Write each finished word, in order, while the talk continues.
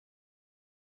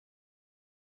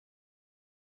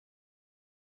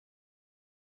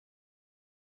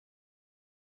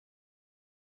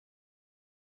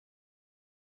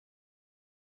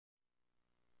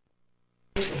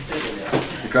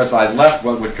because I left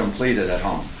what would complete it at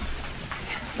home.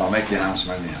 I'll make the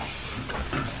announcement anyhow.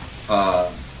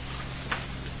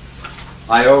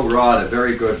 I owe Rod a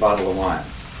very good bottle of wine.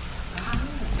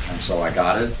 And so I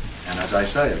got it. And as I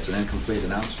say, it's an incomplete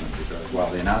announcement because,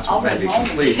 well, the announcement may be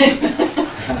complete.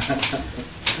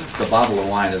 The bottle of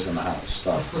wine is in the house.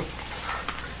 So.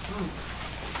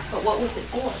 But what was it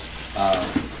for?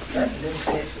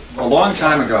 A long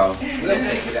time ago,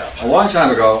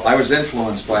 I was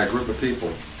influenced by a group of people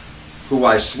who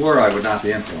I swore I would not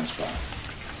be influenced by.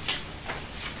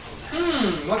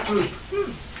 What group?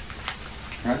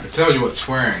 Right? I tell you what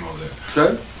swearing will do.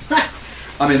 So,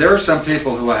 I mean, there are some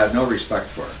people who I had no respect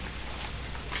for.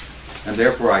 And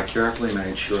therefore I carefully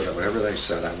made sure that whatever they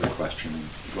said I would question and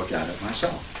look at it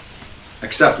myself.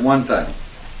 Except one thing,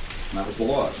 and that was the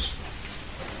laws.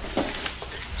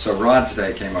 So Rod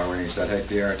today came over and he said, hey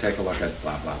Pierre, take a look at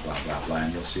blah, blah, blah, blah, blah,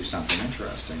 and you'll see something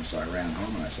interesting. So I ran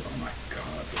home and I said, oh my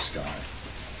God, this guy.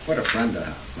 What a friend to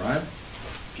have, right?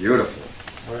 Beautiful.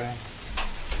 Right.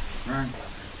 Right.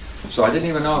 So I didn't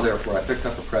even know, therefore, I picked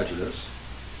up a prejudice,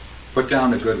 put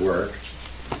down the good work,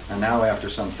 and now after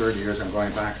some 30 years I'm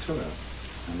going back to it.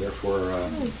 And therefore,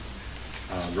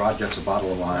 Rod gets a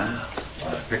bottle of wine,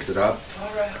 I picked it up,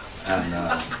 and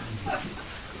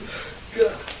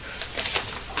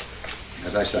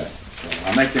as I say, so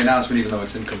I'll make the announcement even though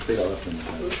it's incomplete, I left it in the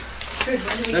break. Good.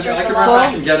 When do we Maybe start I the can run law?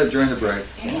 back and get it during the break.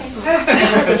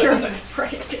 During the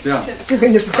break. Yeah.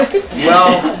 During the break.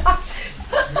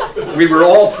 Well, we were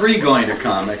all three going to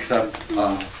come, except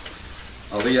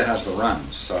Aaliyah has the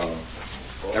runs, so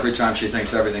every time she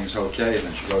thinks everything's okay,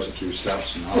 then she goes a few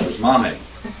steps and hollers, Mommy.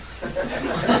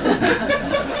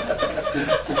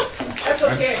 That's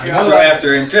okay. So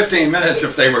after, in 15 minutes,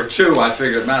 if they were two, I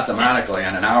figured mathematically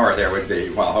in an hour there would be,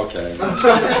 well, okay.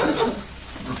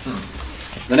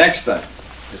 The next thing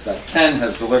is that Ken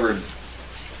has delivered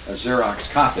a Xerox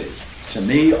copy to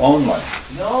me only.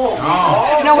 No.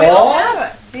 No, we all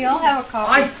have it. We all have a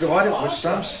I copy. thought it was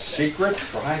some secret,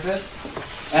 private,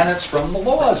 and it's from the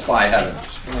laws, by heavens.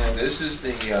 And this is the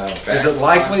Is it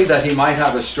likely that he might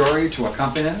have a story to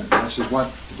accompany it? This is where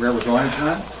we're going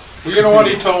tonight? Well, you know what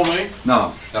he told me?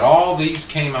 No. That all these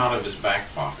came out of his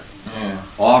back pocket. Yeah.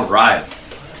 All right.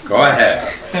 Go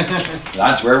ahead.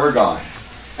 That's where we're going.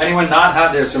 Anyone not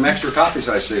have, there's some extra copies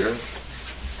I see here.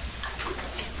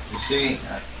 You see,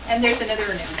 And there's another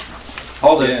announcement.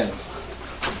 Hold it.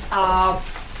 yeah.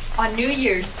 On New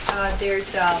Year's,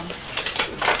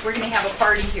 we're going to have a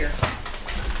party here.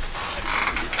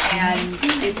 And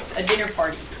it's a dinner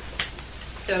party.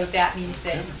 So that means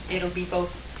that it'll be both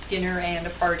dinner and a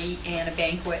party and a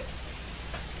banquet.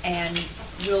 And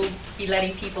we'll be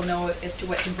letting people know as to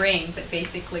what to bring, but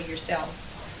basically yourselves.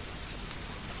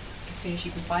 As soon as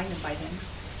you can find them by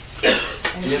then.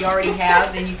 And if you already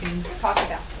have, then you can talk about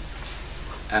them.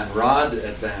 And Rod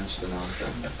advanced the notion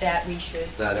That we should.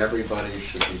 that everybody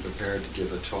should be prepared to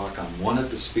give a talk on one of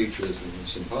the speeches in the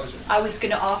symposium. I was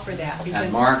going to offer that because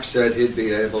And Mark said he'd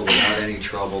be able, without any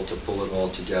trouble, to pull it all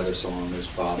together so long as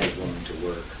Bob is willing to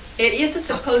work. it is a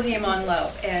symposium on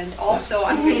love, and also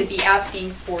I'm going to be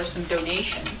asking for some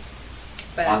donations.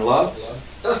 But On love?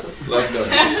 Love does.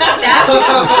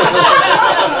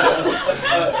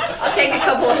 I'll take a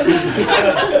couple of them.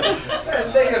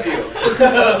 That's big of you.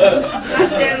 I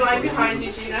stand right behind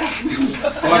you, Gina.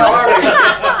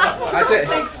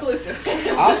 Exclusive.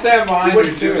 I'll stand behind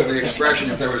Wouldn't you use the too. expression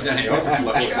if there was any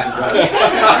overflow.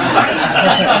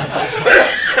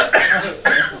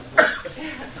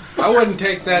 I wouldn't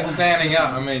take that standing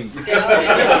up. I mean,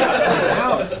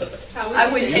 I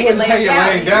wouldn't you take it wouldn't take it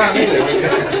laying down laying either,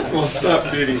 would you? Well,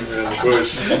 stop beating him in the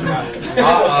bush.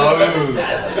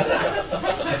 Uh-oh.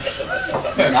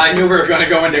 I knew we were going to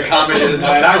go into comedy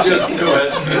tonight. I just knew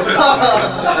it.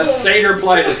 A Seder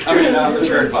play is coming down the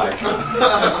turnpike.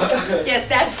 Yes,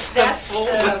 that's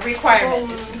the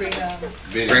requirement, is to bring a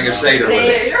Bring a Seder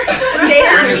with you.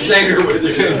 Bring a Seder. Seder with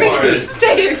you.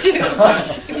 Seder too.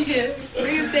 If you did,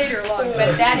 bring a Seder along.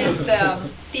 But that is the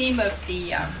theme of the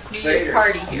New Year's Seder.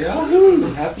 party here.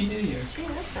 Yahoo! Happy New Year.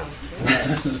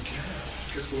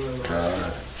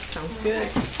 Sounds good.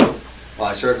 Well,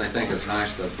 I certainly think it's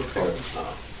nice that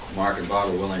Mark and Bob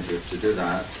are willing to do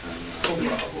that. And,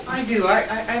 I do.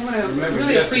 I want to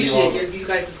really appreciate you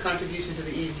guys' contribution to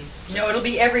the evening. No, it'll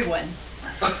be everyone.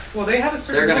 Well, they have a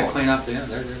certain they're going to role. clean up the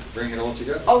end. They're bringing it all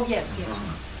together. Oh, yes, yes.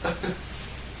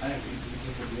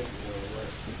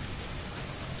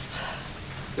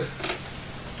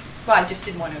 Well, I just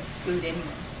didn't want to exclude anyone.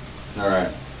 All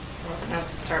right. Well, we have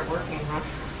to start working, huh?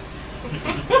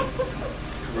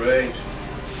 Great.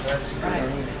 That's Right.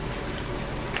 great.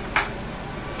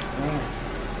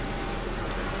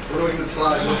 What are we going to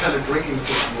decide? What kind of drinking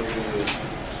system are we going to use?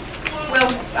 Well,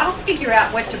 I'll figure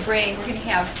out what to bring. We're going to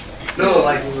have No,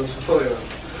 like it was before. a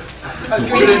We're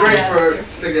going to drink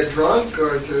drink. to get drunk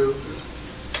or to...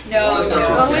 No, Well, that's not no.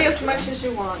 wrong. Only as much as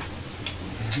you want.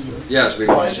 Yes, we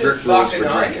want strict rules for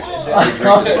drinking. We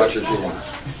drink as much as we want.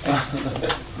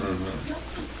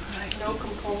 Mhm. No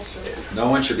compulsion. No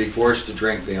one should be forced to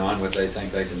drink beyond what they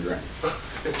think they can drink.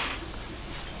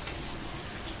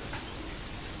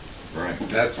 Right.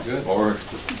 That's good. Or,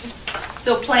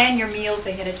 So plan your meals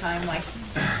ahead of time, like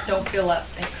don't fill up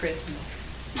at Christmas.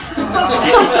 Try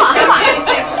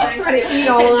to eat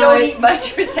all And don't night. eat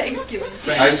much for Thanksgiving.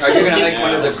 Are you going to make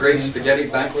one of the great spaghetti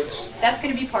banquets? That's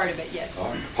going to be part of it, yes.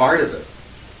 Part of it.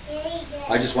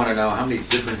 I just want to know how many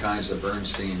different kinds of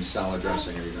Bernstein salad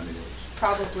dressing are you going to use?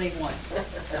 Probably one.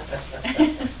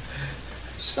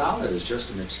 Salad is just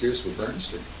an excuse for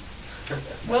Bernstein.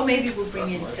 Well, maybe we'll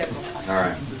bring in several kinds. All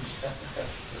right.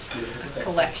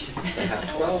 Collection. They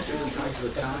have 12 different kinds of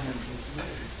Italian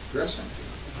dressing.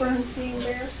 Bernstein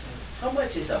bears. How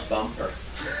much is a bumper?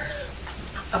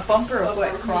 A bumper of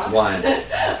what, cross? Wine.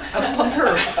 A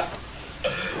bumper.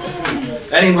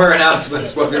 Any more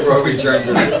announcements before we turn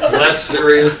to less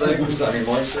serious things? I mean,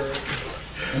 more serious?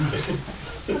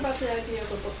 What about the idea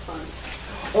of a book fund?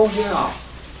 Oh, yeah.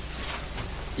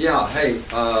 Yeah, hey,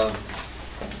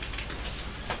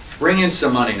 bring in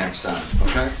some money next time,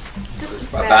 okay?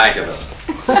 A bag of it.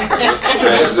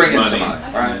 Just bring in some money,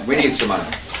 all right? We need some money.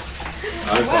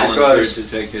 I volunteered to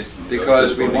take it.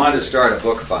 Because we want to start a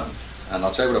book fund, and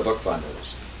I'll tell you what a book fund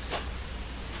is.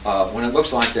 When it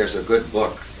looks like there's a good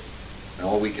book, and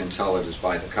all we can tell it is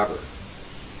by the cover,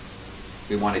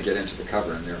 we want to get into the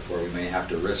cover, and therefore we may have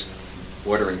to risk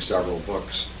ordering several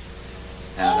books.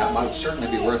 And that might certainly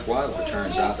be worthwhile if it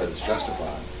turns out that it's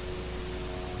justified.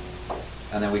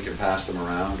 And then we can pass them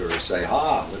around or say,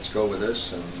 let's go with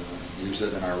this and use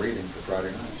it in our reading for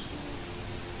Friday nights.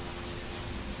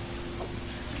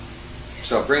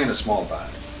 So bring in a small bag.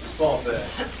 Small bag.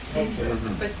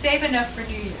 But save enough for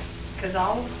New Year, because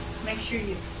I'll make sure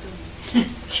you.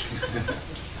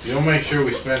 You'll make sure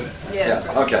we spend it. Yes.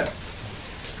 Yeah, okay.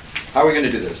 How are we going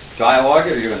to do this? Dialogue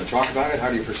it? Are you going to talk about it? How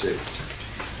do you proceed?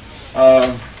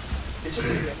 Is it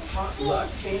a potluck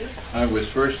here? I was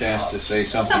first asked to say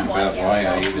something Somewhat, about yeah. why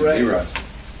I even Right. rewrote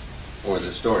or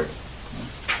the story.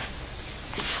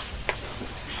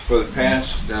 For the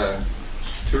past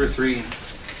 2 or 3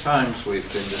 times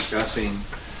we've been discussing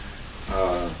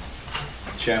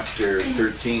chapter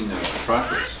 13 of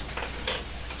Proclus.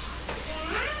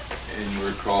 And you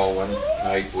recall one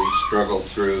night we struggled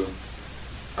through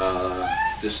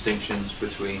distinctions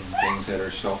between things that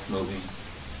are self-moving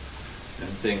and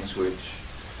things which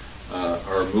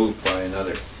are moved by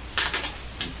another,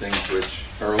 and things which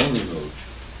are only moved,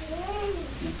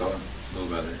 you don't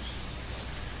move others,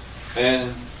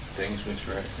 and things which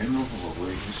are immovable.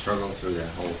 We can struggle through that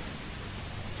whole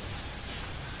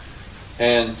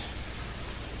thing. And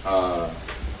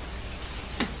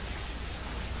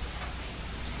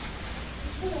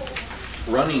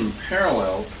running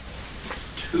parallel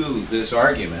to this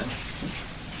argument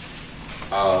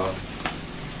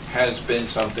has been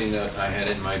something that I had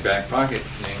in my back pocket,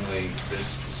 namely this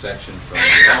section from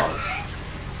the laws.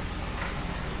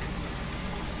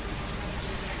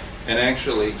 And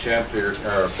actually,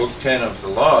 book 10 of the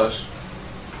laws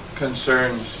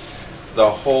concerns the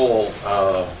whole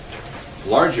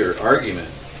larger argument,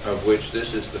 of which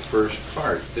this is the first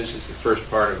part. This is the first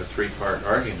part of a 3-part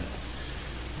argument,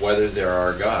 whether there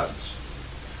are gods.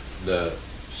 The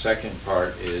second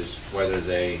part is whether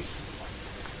they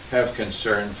have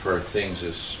concern for things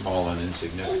as small and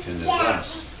insignificant as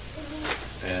us.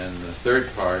 And the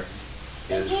third part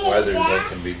is whether they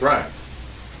can be bribed.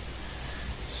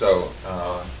 So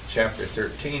chapter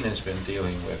 13 has been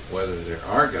dealing with whether there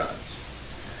are gods.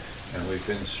 And we've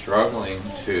been struggling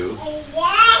to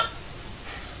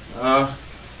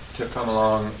come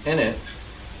along in it.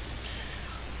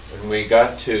 When we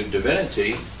got to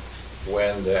divinity,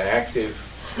 when the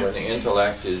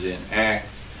intellect is in act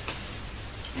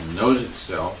and knows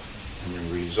itself, and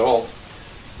the result,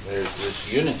 there's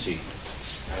this unity,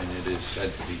 and it is said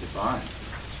to be divine,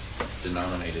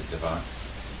 denominated divine.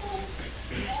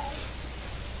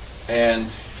 And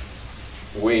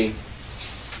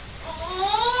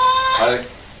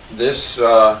this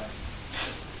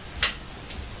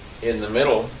in the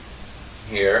middle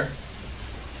here,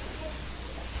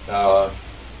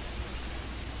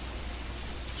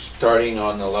 starting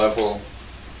on the level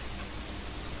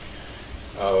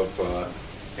of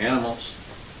animals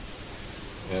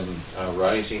and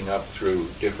rising up through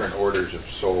different orders of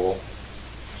soul,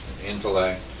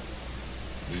 intellect,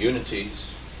 unities,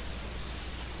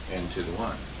 into the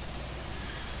one.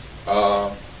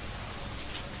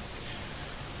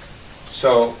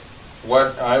 So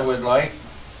what I would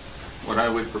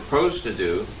propose to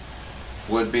do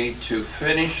would be to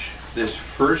finish this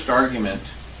first argument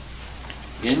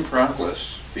in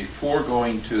Proclus before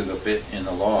going to the bit in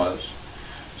the laws,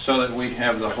 so that we'd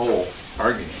have the whole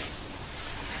argument.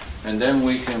 And then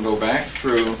we can go back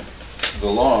through the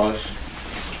laws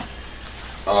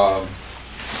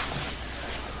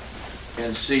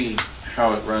and see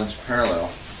how it runs parallel,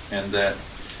 and that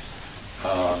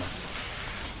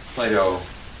Plato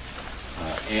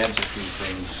adds a few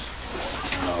things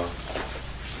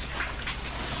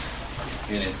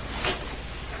in it.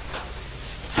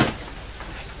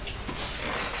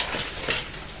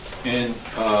 And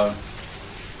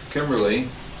Kimberly,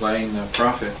 playing the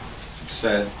prophet,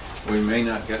 said we may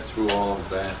not get through all of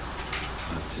that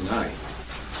tonight,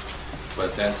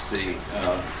 but that's the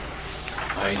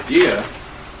idea.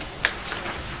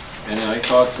 And I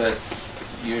thought that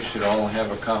you should all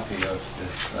have a copy of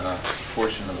this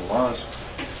portion of the laws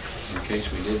in case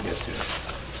we did get to it.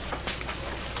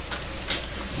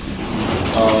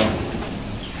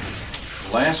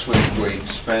 Last week we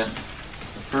spent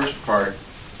the first part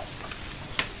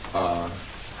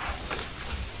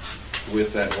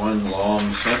with that one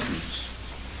long sentence.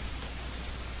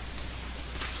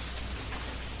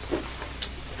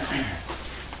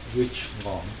 Which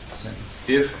long sentence?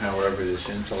 If, however, this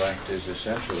intellect is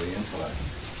essentially intellect,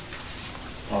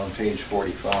 on page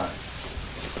 45.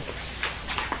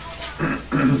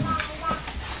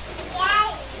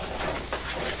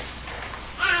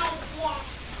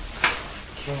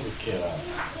 Kill the kid out.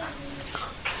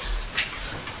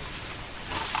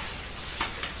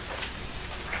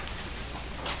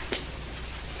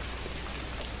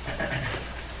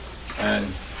 And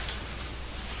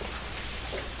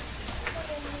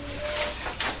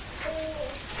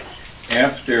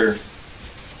after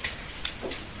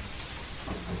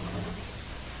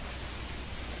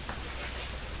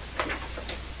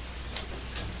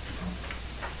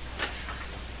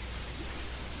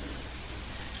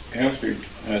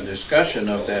a discussion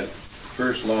of that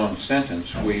first long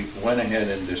sentence, we went ahead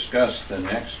and discussed the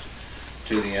next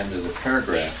to the end of the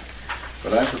paragraph.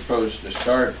 But I propose to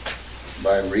start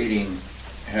by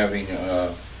having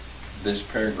this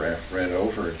paragraph read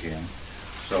over again,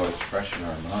 so it's fresh in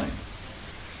our mind.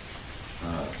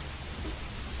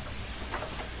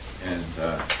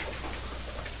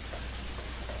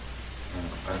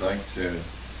 I'd like to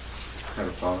have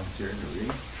a volunteer to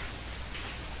read.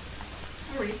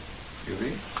 I'll read. You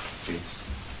read, please.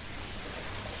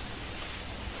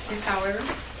 If, however,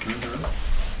 Mm-hmm.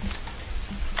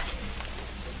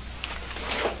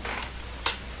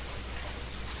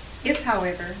 If,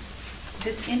 however,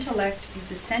 this intellect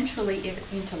is essentially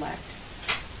intellect,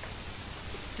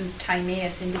 since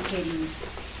Timaeus indicating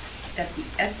that the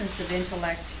essence of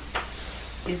intellect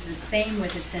is the same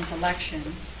with its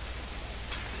intellection,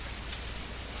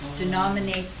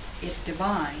 denominates it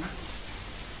divine,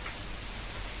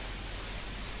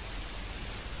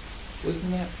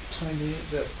 Wasn't that Timaeus,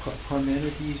 that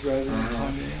Parmenides rather than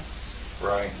Timaeus?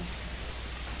 Right.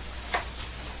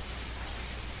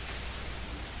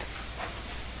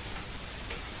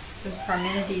 since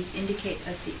Parmenides indicate,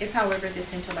 let's see, if, however,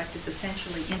 this intellect is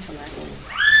essentially intellect,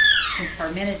 since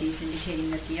Parmenides indicating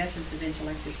that the essence of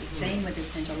intellect is the same with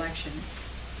its intellection,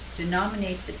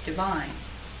 denominates it divine.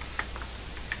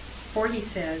 For he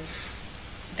says,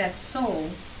 that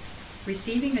soul,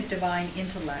 receiving a divine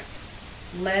intellect,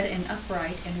 led an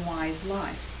upright and wise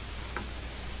life.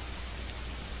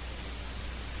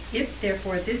 If,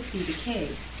 therefore, this be the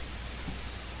case,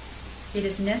 it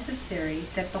is necessary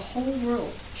that the whole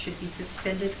world should be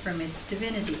suspended from its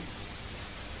divinity,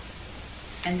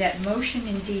 and that motion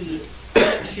indeed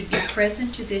should be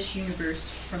present to this universe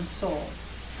from soul,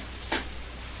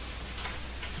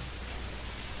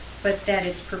 but that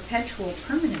its perpetual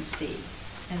permanency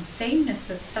and sameness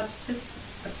of subsistence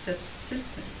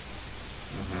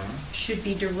should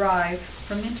be derived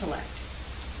from intellect,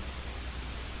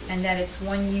 and that it's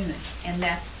one unit, and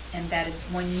that it's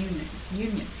one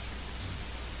union.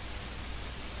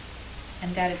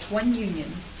 And that it's one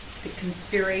union, the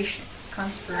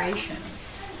conspiration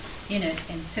in it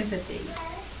and sympathy,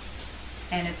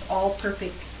 and its all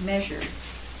perfect measure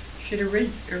should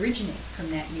originate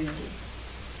from that unity,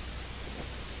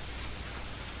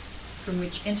 from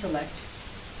which intellect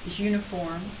is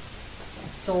uniform,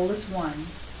 soul is one,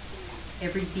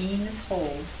 every being is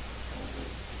whole,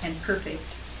 and perfect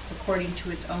according to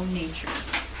its own nature,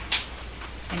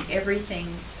 and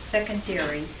everything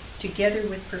secondary together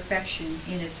with perfection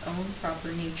in its own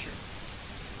proper nature.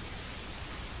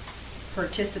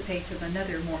 participates of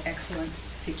another more excellent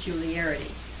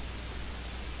peculiarity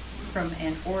from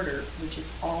an order which is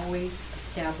always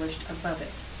established above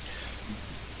it.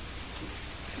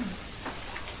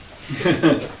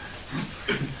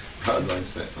 I'd like to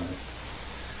say nice.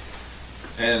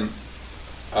 And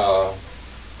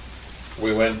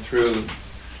we went through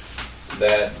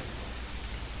that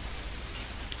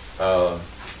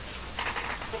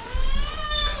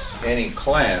any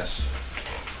class,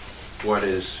 what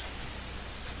is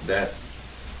that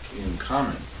in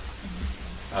common?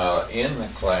 In the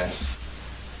class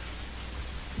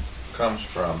comes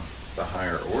from the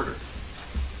higher order.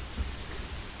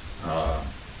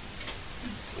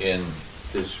 In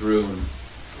this room,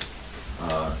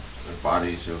 the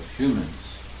bodies of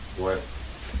humans, what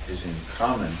is in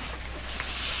common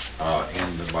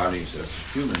in the bodies of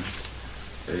humans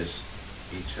is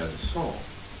each has a soul.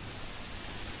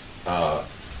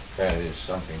 That is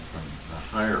something from the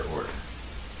higher order.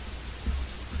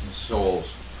 The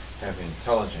souls have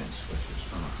intelligence, which is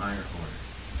from a higher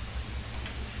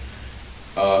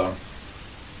order.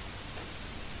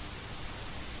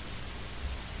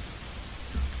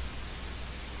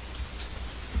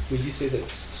 Would you say that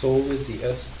soul is the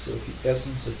essence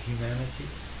of humanity?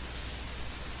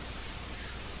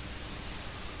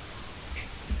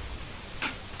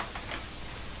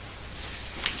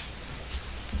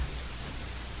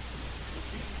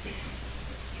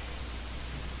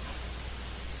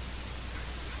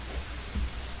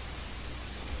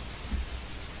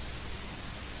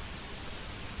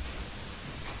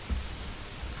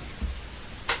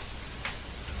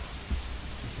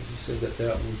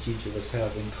 That which each of us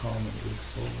have in common is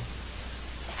soul.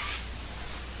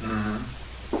 Mm-hmm.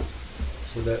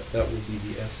 So that would be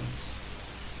the essence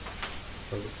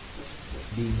of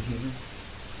being human.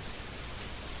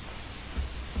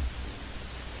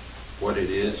 What it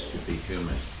is to be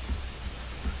human.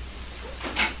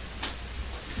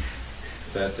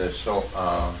 That the soul.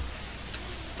 I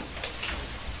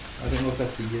don't know if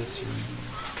that's a yes or no.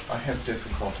 I have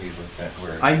difficulty with that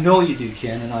word. I know you do,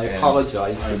 Ken, and I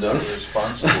apologize for I'm not this.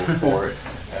 responsible for it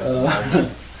at the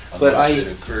moment, but unless it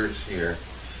occurs here.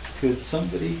 Could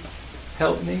somebody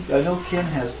help me? I know Ken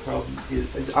has a problem.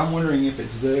 I'm wondering if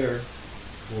it's there,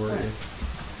 or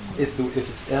if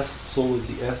it's soul is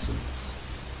the essence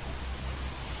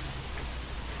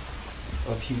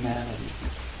of humanity.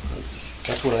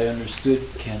 That's what I understood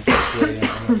Ken to say, and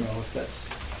I don't know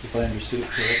if I understood it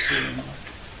correctly or not.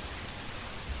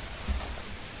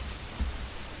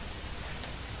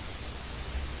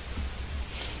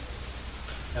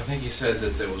 I think he said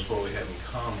that was what we have in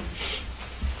common.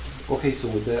 Okay, so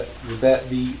would that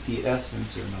be the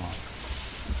essence or not?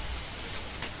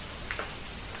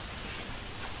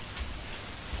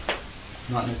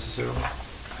 Not necessarily.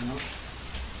 No.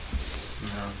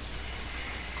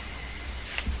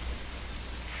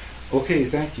 No. Okay,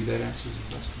 thank you. That answers the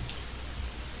question.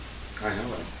 I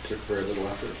know, it took very little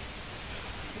effort.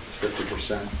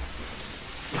 50%.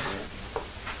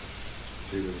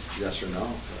 Either yes or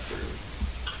no.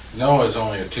 No is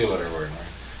only a two-letter word,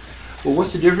 right? Well,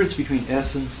 what's the difference between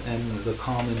essence and the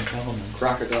common element?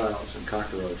 Crocodiles and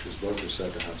cockroaches both are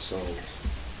said to have souls.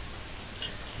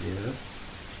 Yes.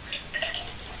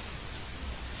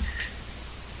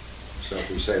 So if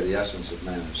we say the essence of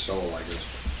man is soul, I guess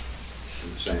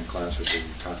in the same class would be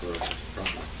cockroaches and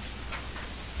crocodiles.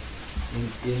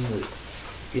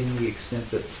 In the extent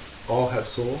that all have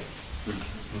soul? Mm-hmm.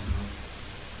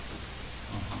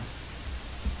 Uh-huh.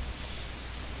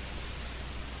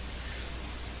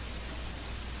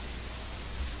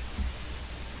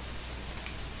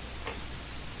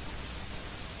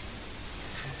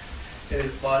 And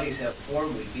if bodies have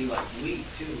form, we'd be like wheat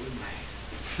too,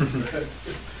 wouldn't we?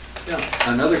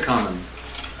 Yeah. Another common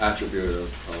attribute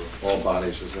of all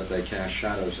bodies is that they cast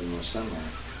shadows in the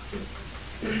sunlight.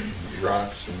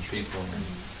 Rocks and people.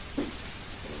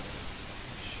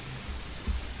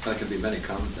 That could be many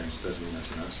common things, it doesn't mean that's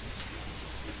an essence.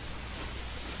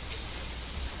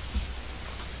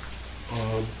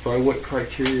 By what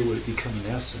criteria would it become an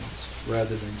essence,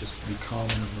 rather than just be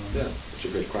common among? Yeah, it's a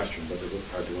good question, but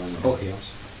it's hard to answer. Okay,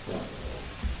 Yeah.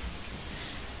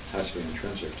 It has to be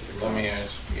intrinsic to the Let me class.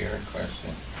 ask Pierre a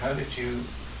question. How did you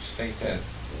state that?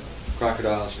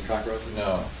 Crocodiles and cockroaches?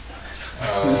 No.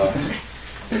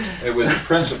 It was a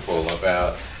principle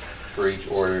about for each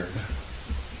order.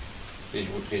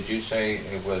 Did you say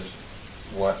it was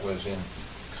what was in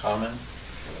common?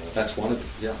 That's one of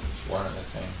the, yeah. It's one of the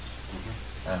things.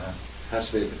 Uh-huh. Has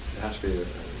to be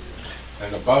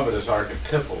And above it is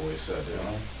archetypal, we said, you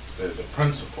know? The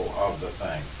principle of the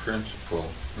thing.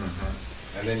 Principle. Mm-hmm.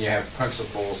 And then you have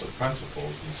principles of principles.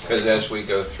 and so Because forth. as we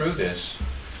go through this,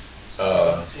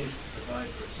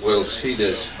 we'll see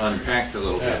this unpacked a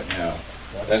little bit now.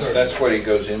 That's what he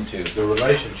goes into. The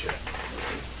relationship.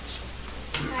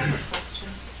 I have a question.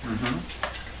 Mm-hmm.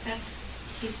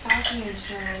 He's talking in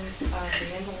terms of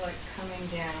the intellect coming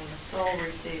down, the soul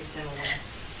receives intellect.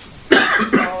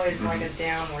 It's always like a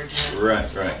downward movement.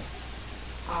 Right, right.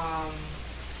 I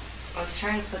was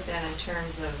trying to put that in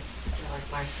terms of,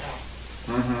 like, myself.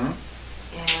 Mm-hmm.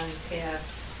 And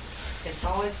if it's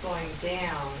always going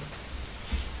down,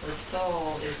 the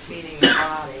soul is feeding the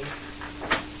body.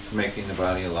 Making the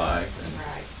body alive and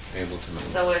Right. able to move.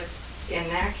 So it's, in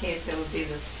that case, it would be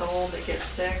the soul that gets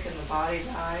sick and the body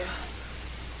dies.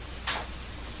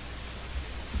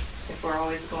 If we're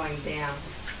always going down.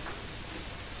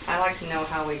 I like to know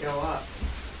how we go up.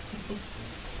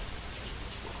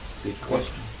 Good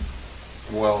question.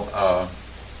 Well,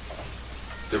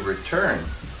 the return,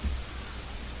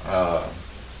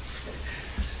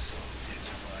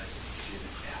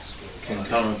 can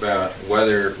come about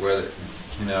whether,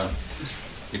 you know,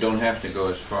 you don't have to go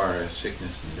as far as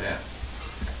sickness and death.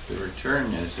 The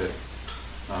return is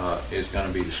going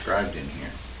to be described in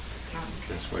here.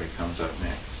 That's where it comes up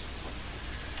next.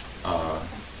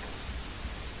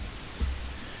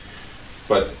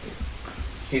 But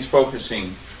he's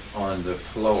focusing on the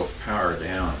flow of power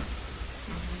down,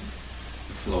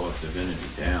 the flow of divinity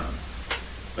down.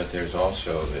 But there's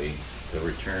also the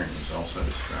return is also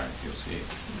described. You'll see it.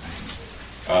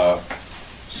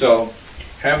 So,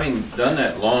 having done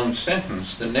that long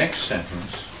sentence, the next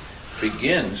sentence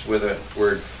begins with a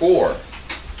word "for."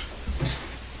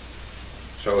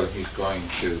 So he's going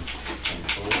to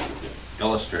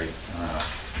illustrate,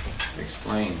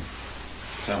 explain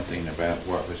something about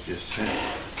what was just said.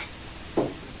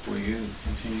 Will you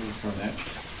continue from that,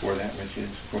 for that which is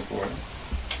corporeal?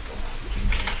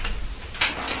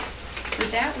 For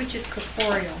that which is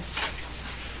corporeal,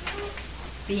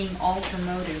 being alter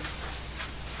motive,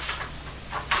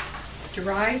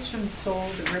 derives from the soul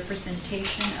the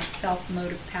representation of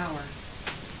self-motive power,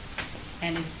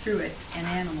 and is through it an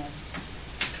animal.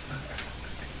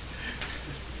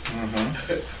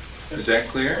 Mm-hmm. Is that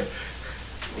clear?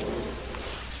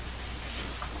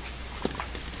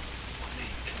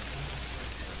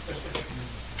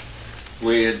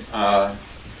 We had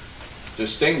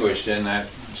distinguished in that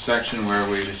section where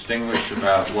we distinguish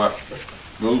about what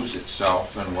moves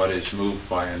itself and what is moved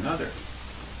by another.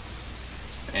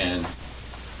 And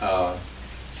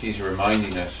he's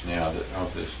reminding us now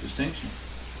of this distinction.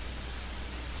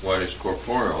 What is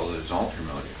corporeal is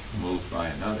altermotive, moved by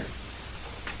another.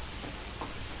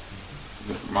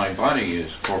 My body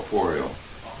is corporeal,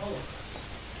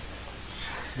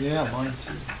 Yeah, mine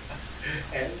too.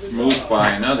 moved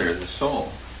by another, the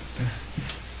soul.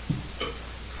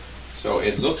 So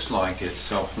it looks like it's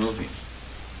self-moving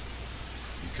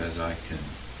because I can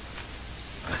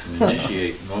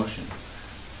initiate motion.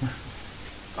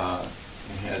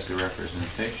 It has the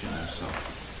representation of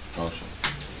self-motion.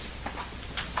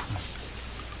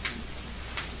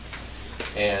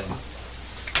 And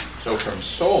so from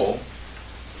soul,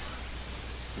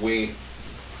 we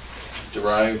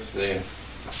derive the,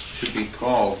 to be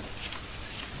called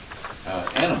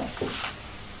animal,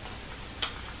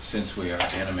 since we are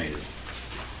animated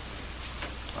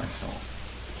by soul.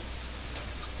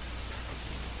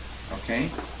 Okay?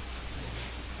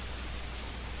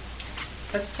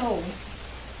 But soul,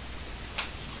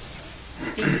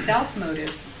 being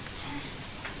self-motive,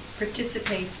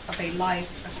 participates of a life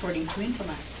according to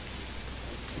intellect,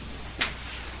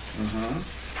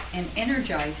 and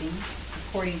energizing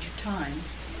according to time,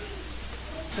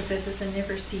 possesses a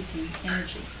never-ceasing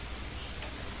energy,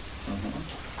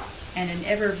 and an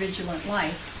ever-vigilant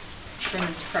life from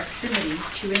its proximity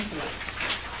to intellect.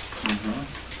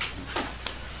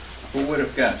 Who would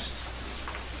have guessed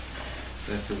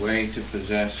that the way to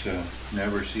possess a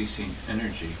never-ceasing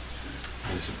energy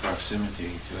is a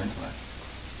proximity to intellect?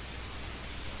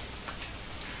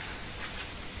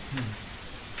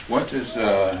 What does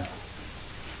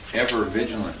ever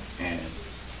vigilant add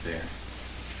there?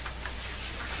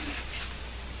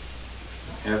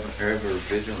 Ever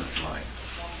vigilant life.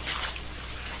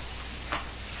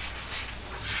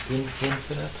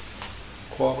 Infinite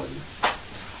quality.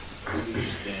 We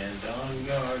stand on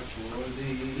guard for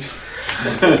thee.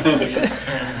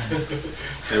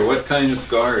 Now, what kind of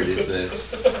guard is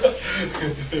this?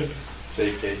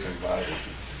 Vacation bias.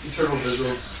 Eternal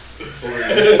vigilance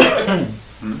over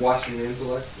watching the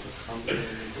intellect.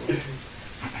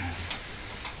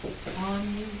 On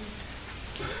you.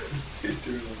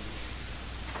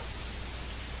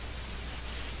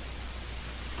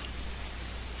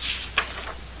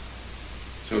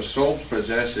 So soul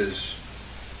possesses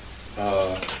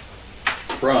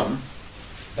from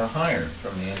the higher,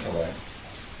 from the intellect,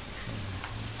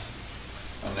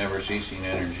 a never-ceasing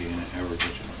energy and an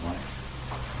ever-vigilant life.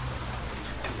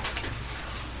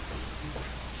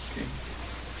 Okay.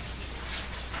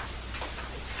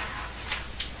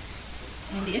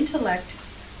 And intellect,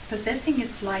 possessing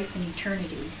its life in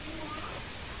eternity,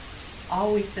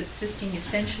 always subsisting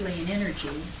essentially in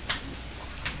energy,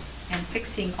 and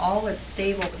fixing all its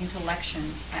stable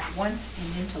intellection at once in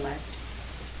intellect,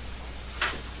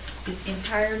 is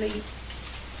entirely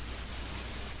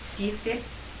deific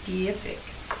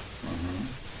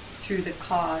through the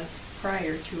cause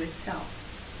prior to itself.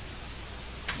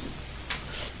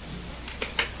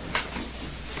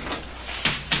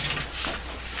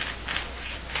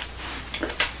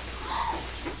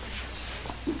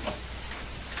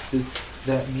 Does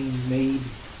that mean made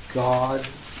God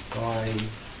by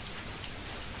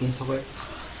intellect?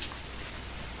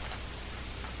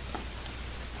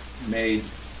 Made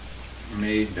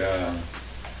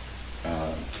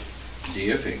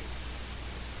deific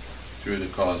through the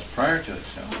cause prior to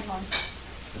itself.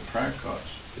 The prior cause,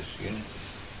 this unity.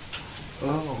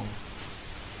 Oh.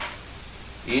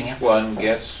 Each one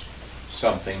gets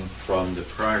something from the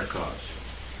prior cause.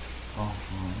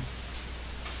 Uh-huh.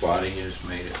 Body is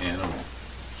made of animal.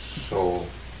 Soul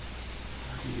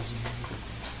is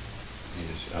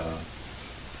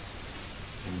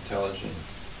intelligent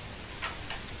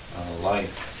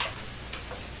life.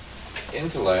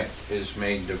 Intellect is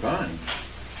made divine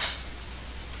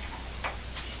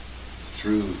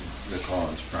through the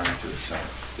cause prior to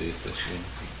itself, the unity,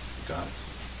 God.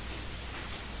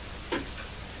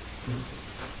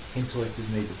 Intellect is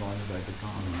made divine by the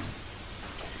God.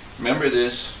 Remember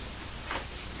this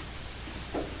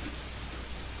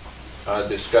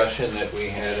discussion that we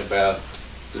had about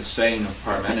the saying of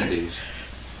Parmenides,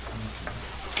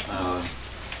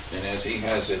 and as he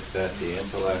has it, that the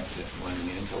intellect, when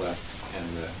the intellect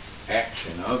and the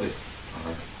action of it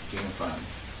are unified,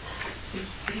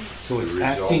 So the it's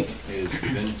result acting. is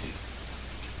divinity.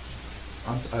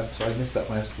 I'm sorry, I missed that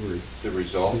last word. The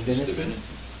result Divinity? is divinity.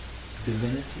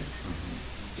 Divinity?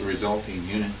 The resulting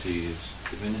unity is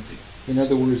divinity. In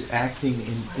other words, acting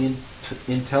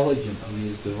intelligently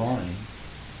is divine.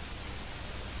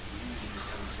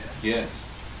 Yes.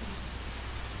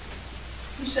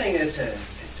 You're saying it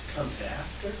comes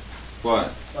after?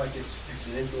 What? Like it's a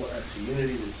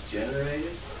unity that's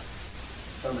generated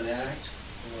from an act,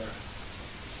 or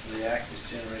the act is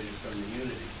generated from the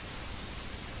unity?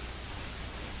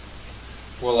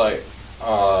 Well,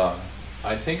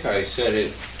 I think I said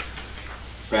it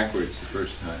backwards the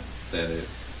first time, that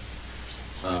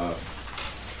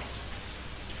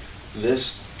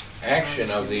this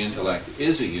action of the intellect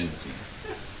is a unity,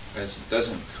 as it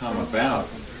doesn't come about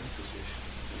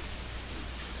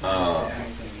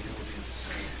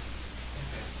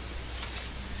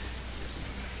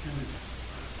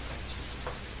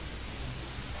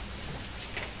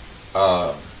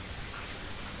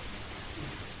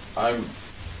I'm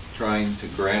trying to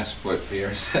grasp what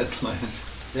Pierre said last.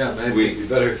 Yeah, maybe it'd be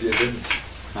better if you didn't.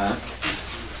 Huh?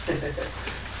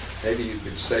 Maybe you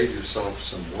could save yourself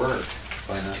some work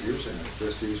by not using it.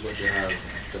 Just use what you have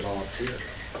developed here.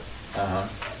 Uh-huh.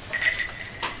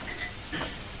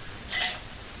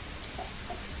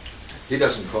 He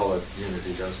doesn't call it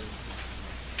unity, does he?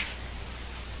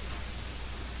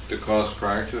 The cause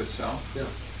prior to itself? Yeah.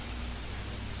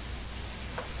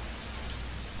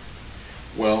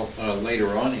 Well,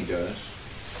 later on he does.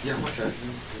 Yeah, okay.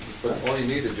 But all you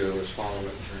need to do is follow it in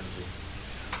terms of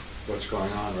what's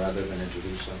going on rather than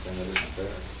introduce something that isn't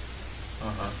there.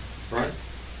 Uh-huh. Right?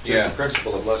 Yeah. Just the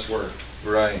principle of less work.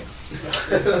 Right.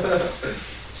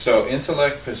 So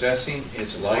intellect possessing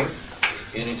its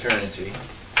life in eternity.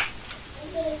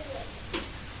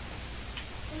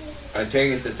 I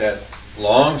take it that that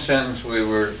long sentence we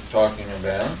were talking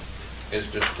about is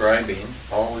describing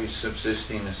always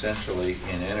subsisting essentially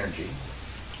in energy.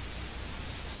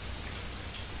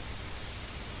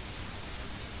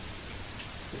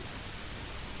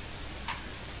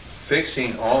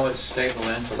 Fixing all its stable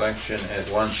intellection at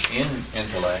once in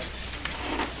intellect.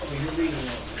 Oh, you're reading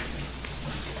that.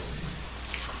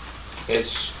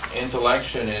 Its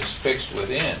intellection is fixed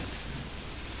within.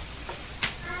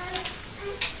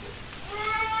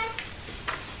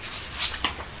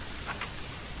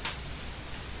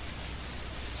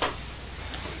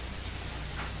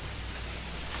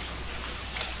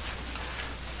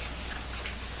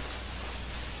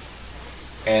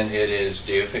 And it is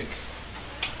deific.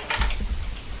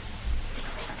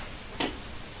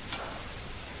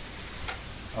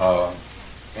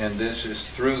 and this is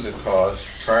through the cause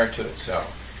prior to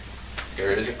itself.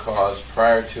 There is a cause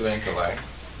prior to intellect,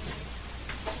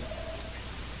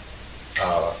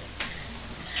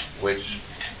 which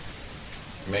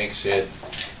makes it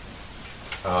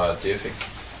difficult.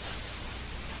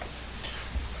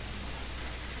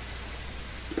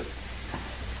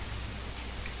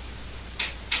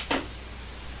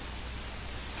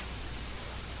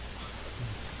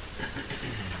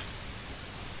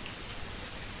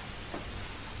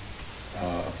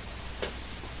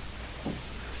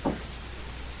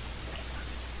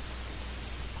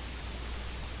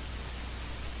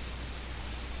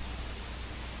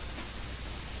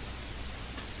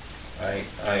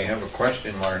 I have a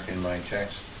question mark in my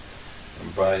text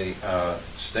by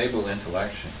stable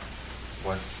intellection,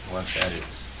 what that is.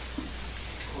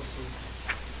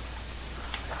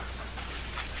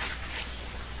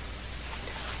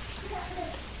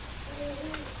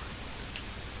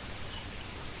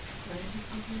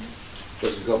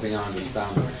 Doesn't go beyond its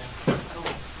boundaries.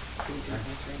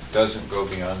 Doesn't go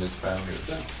beyond its boundaries.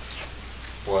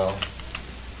 Well,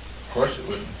 of course it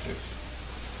wouldn't.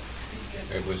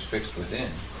 It was fixed within.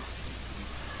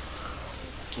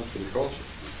 That's what he calls it.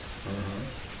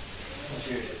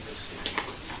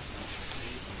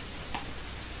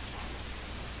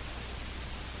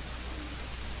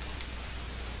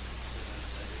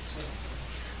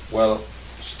 Well,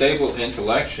 stable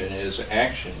intellection is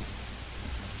action.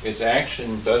 Its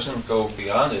action doesn't go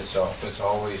beyond itself. It's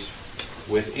always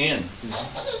within.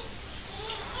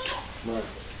 Right.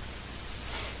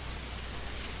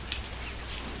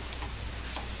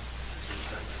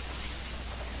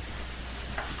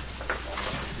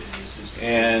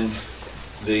 And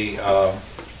the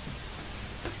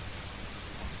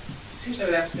seems I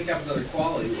would have to pick up another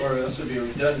quality, or else it would be a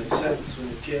redundant sentence when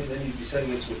the kid, then you'd be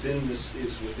saying it's within, this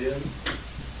is within.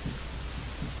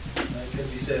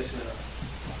 Because he says,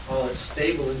 all its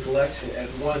stable intellection at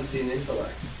once in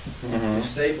intellect.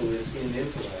 Stable is in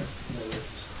intellect.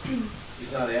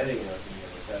 He's not adding anything here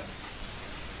with that.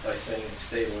 By saying it's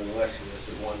stable intellection is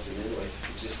at once in intellect.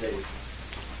 You just say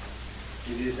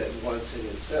it is at once in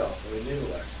itself, or in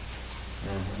intellect.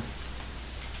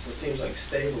 So it seems like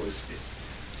stable is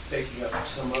picking up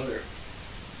some other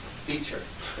feature.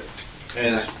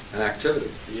 and An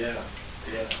activity. Yeah.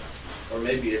 Or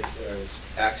maybe it's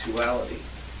actuality.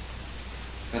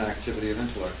 An activity of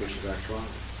intellect, which is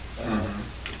actuality.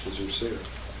 Which is received.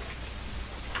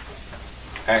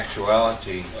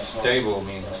 actuality. Stable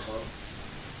means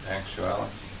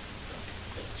actuality.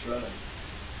 That's right.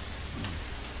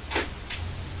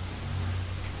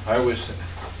 I was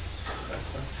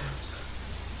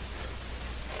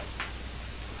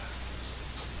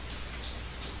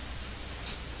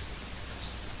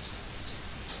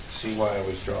see why I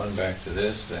was drawn back to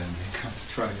this then, because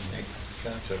trying to make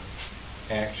sense of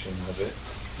action of it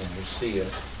and you see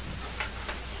it.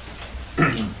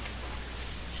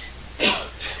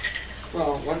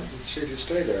 Well, why don't you just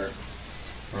stay there?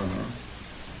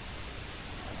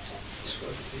 That's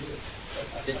what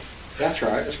it is. That's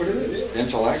right, that's what it is.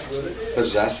 Intellect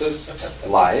possesses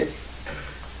life,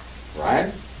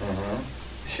 right?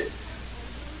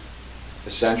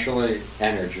 Essentially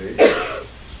energy,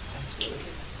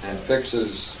 and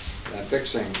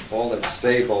fixing all that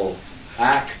stable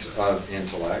act of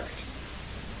intellect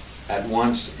at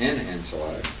once in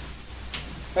intellect.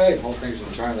 Hey, the whole thing's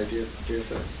entirely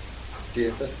deific.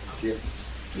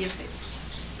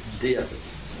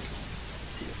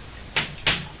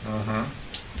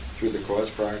 Through the cause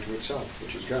prior to itself,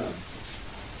 which is God.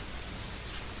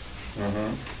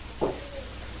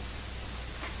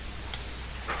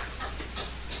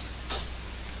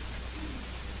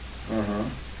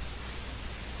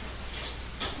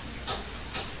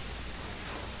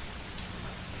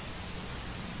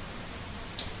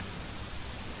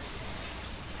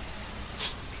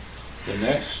 The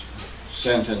next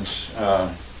sentence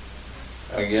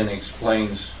again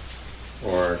explains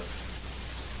or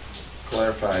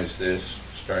clarifies this,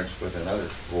 starts with another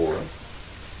for.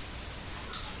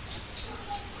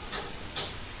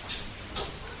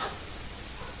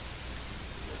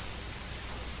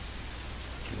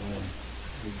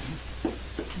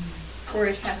 For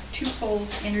it has twofold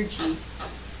energies,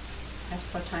 as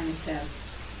Plotinus says,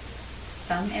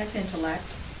 some as intellect,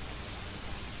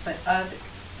 but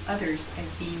others as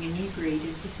being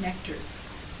inebriated with nectar.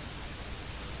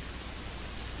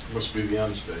 Must be the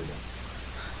unstable.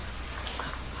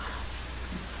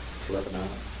 Flipping out.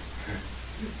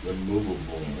 The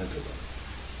movable intellect.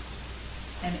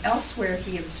 And elsewhere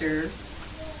he observes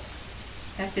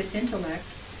that this intellect,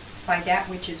 by that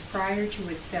which is prior to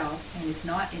itself and is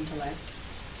not intellect,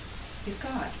 is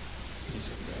God. He's a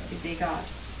God. is a god,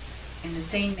 in the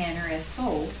same manner as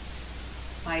soul,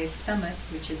 by its summit,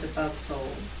 which is above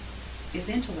soul, is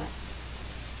intellect,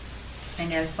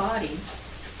 and as body,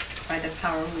 by the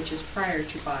power which is prior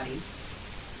to body,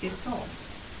 is soul.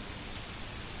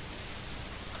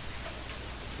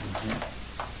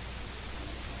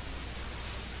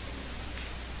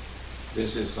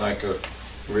 This is like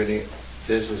this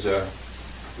is a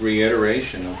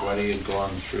reiteration of what he had gone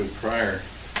through prior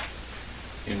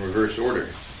in reverse order.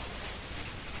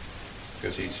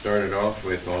 Because he started off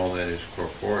with all that is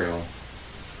corporeal,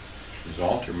 is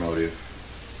alter motive,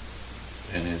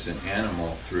 and is an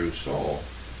animal through soul.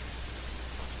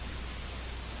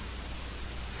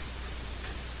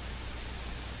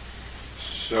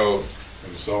 So,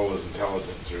 And soul is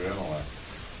intelligent through intellect.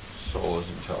 soul is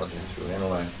intelligent through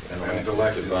intellect, And and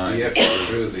intellect is divine the effort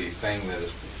through the thing that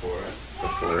is before it.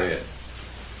 before it.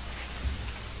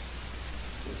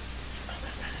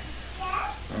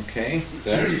 Okay,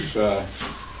 that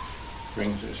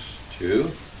brings us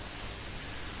to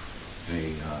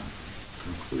the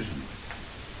conclusion.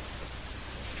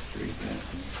 Read that.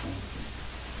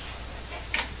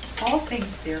 All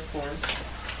things, therefore,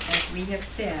 as we have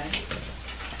said,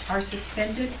 are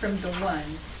suspended from the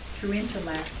one through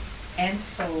intellect and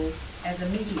soul as a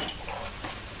medium.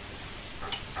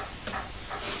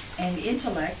 And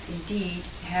intellect, indeed,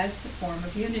 has the form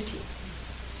of unity,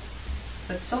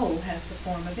 but soul has the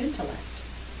form of intellect,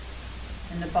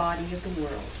 and the body of the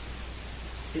world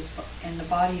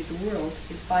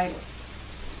is vital.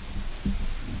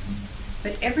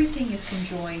 But everything is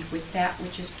conjoined with that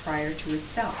which is prior to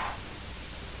itself.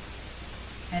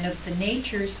 And of the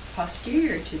natures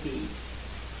posterior to these,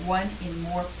 one in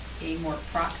a more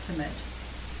proximate,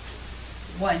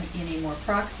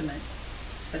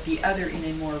 but the other in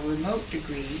a more remote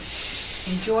degree,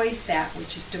 enjoys that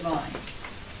which is divine.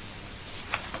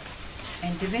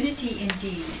 And divinity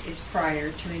indeed is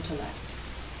prior to intellect,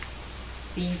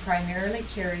 being primarily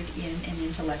carried in an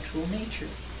intellectual nature.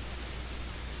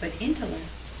 But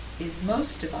intellect is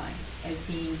most divine as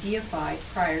being deified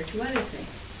prior to other things.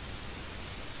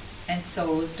 And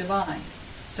soul is divine,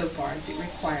 so far as it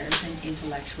requires an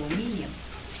intellectual medium.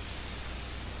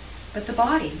 But the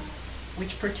body,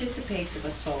 which participates of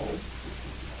a soul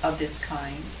of this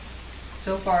kind,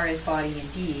 so far as body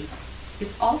indeed,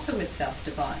 is also itself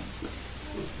divine.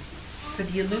 For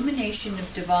the illumination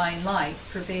of divine light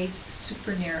pervades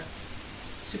supernally.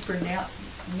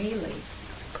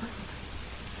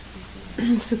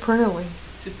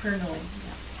 Supernally,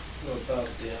 yeah. Above,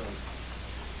 down.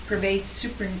 Pervades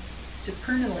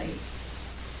supernally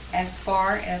as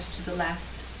far as to the last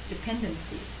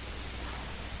dependencies.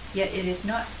 Yet it is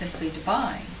not simply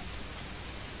divine,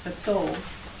 but soul,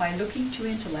 by looking to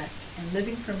intellect and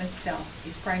living from itself,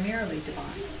 is primarily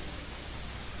divine.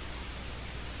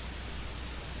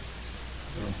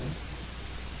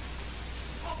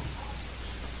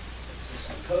 It's a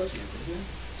symposium, isn't it?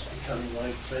 It's becoming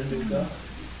like friend of God.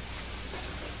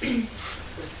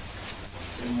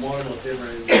 Immortal,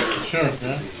 different. Sure,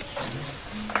 yeah.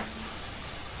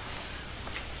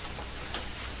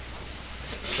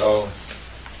 So,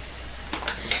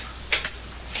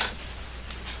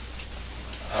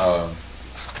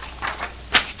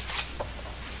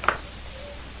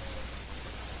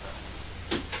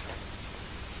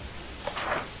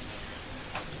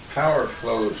 power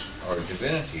flows, or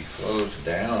divinity flows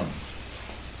down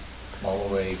all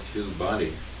the way to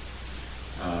body,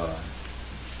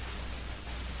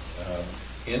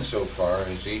 insofar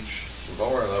as each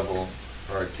lower level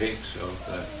partakes of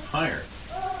the higher.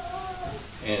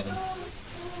 And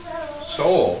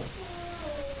soul,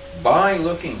 by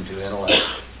looking to intellect,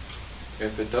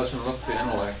 if it doesn't look to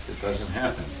intellect, it doesn't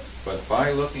happen. But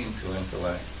by looking to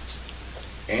intellect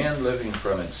and living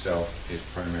from itself is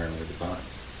primarily divine.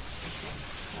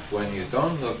 When you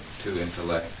don't look to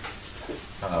intellect,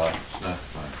 it's not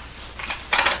divine.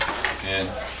 And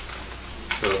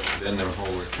so then the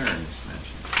whole return is mentioned.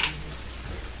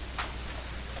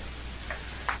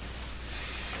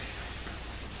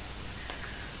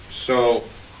 So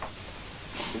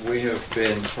we have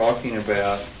been talking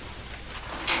about,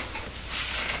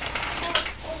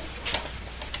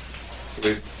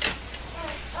 we've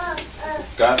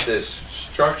got this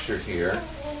structure here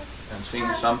and seen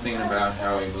something about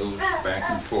how he moves back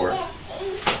and forth,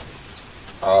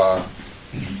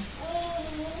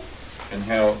 and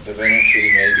how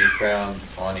divinity may be found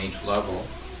on each level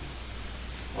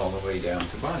all the way down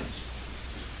to bodies.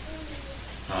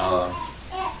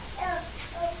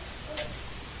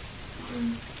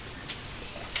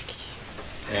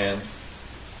 And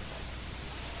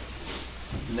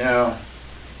now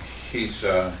he's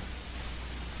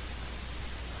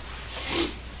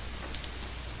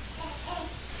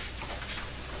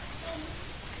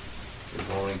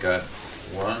We've only got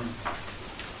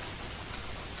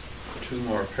two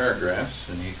more paragraphs,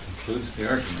 and he concludes the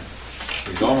argument.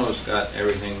 He's almost got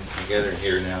everything together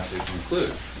here now to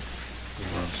conclude. He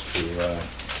wants to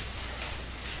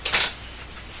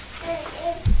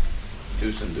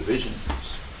do some divisions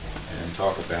and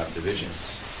talk about divisions.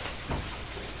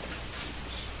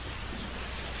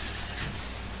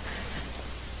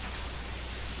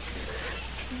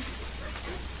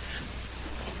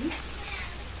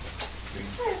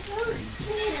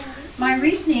 My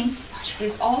reasoning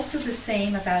is also the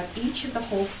same about each of the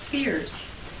whole spheres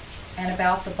and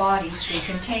about the bodies they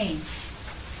contain.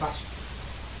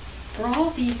 For all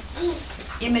these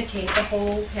imitate the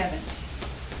whole heaven,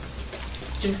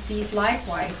 since these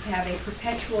likewise have a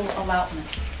perpetual allotment.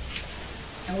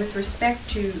 And with respect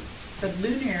to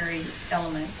sublunary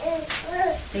elements,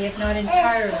 they have not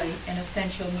entirely an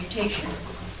essential mutation,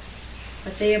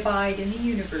 but they abide in the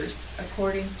universe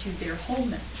according to their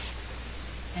wholeness,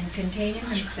 and contain in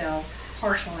themselves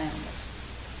partial animals.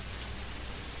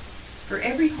 For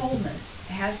every wholeness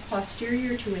has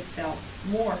posterior to itself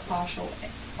more partial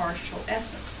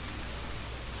essence.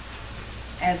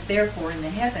 As therefore in the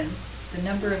heavens, the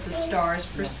number of the stars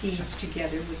proceeds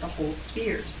together with the whole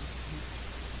spheres,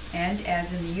 and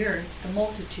as in the earth, the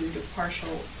multitude of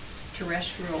partial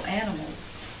terrestrial animals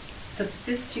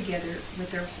subsist together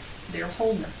with their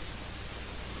wholeness.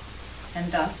 And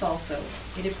thus also,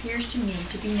 it appears to me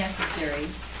to be necessary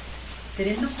that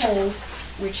in the wholes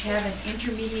which have an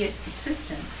intermediate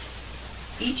subsistence,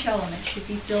 each element should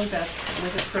be filled up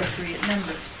with appropriate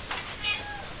numbers.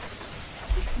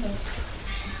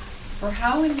 For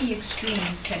how in the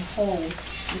extremes can wholes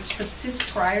which subsist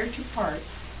prior to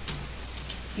parts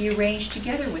be arranged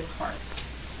together with parts,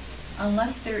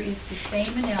 unless there is the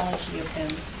same analogy of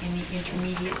them in the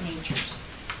intermediate natures?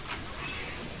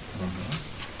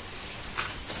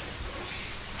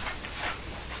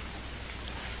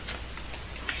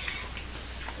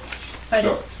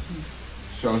 But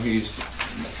so he's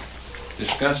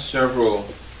discussed several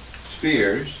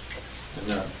spheres,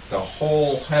 and the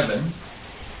whole heaven,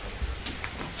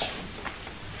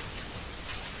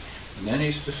 and then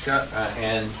he's discussed,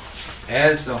 and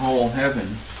as the whole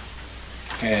heaven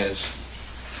has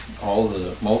all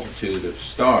the multitude of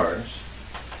stars,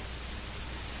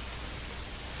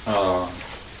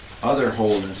 other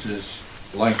wholenesses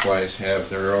likewise have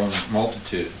their own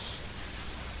multitudes.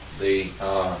 The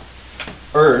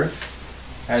earth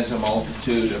has a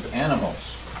multitude of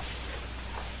animals,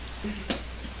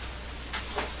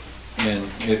 and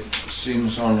it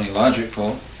seems only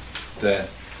logical that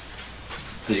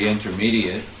the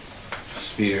intermediate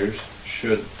spheres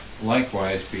should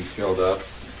likewise be filled up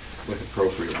with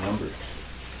appropriate numbers.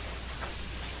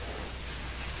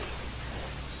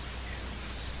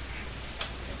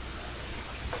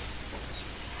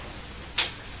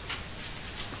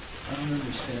 I don't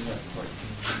understand that part.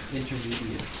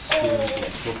 Intermediate sphere with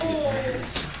appropriate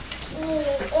numbers.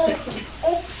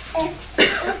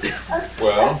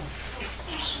 Well,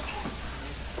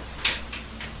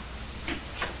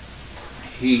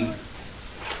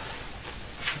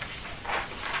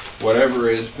 whatever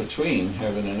is between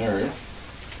heaven and earth,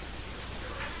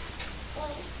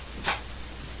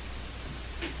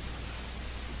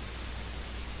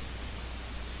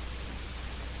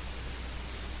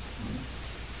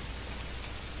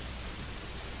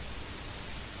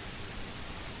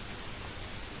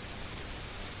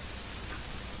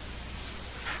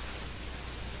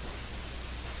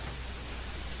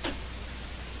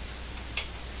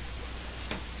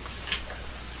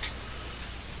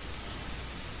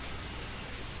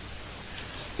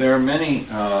 there are many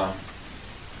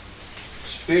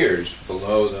spheres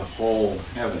below the whole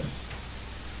heaven.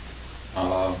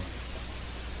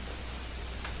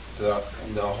 The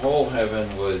whole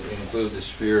heaven would include the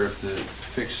sphere of the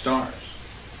fixed stars,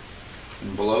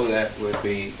 and below that would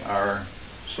be our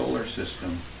solar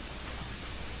system,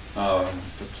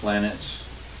 the planets.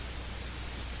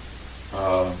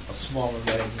 A smaller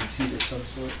magnitude of some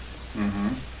sort.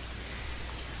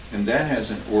 And that has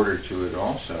an order to it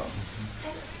also.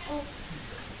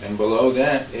 And below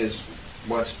that is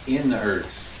what's in the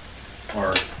earth,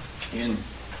 or in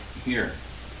here,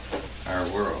 our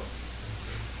world,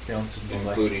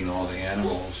 including all the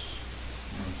animals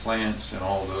and plants and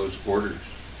all those orders.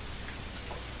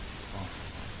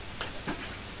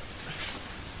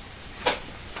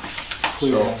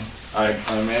 So I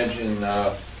imagine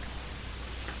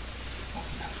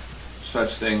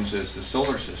such things as the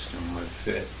solar system would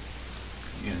fit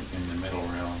in the middle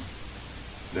realm.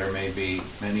 There may be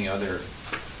many other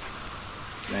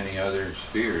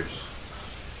spheres,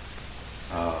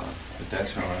 but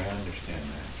that's how I understand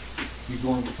that. you're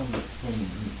going from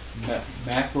the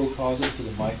macrocosm to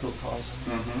the microcosm.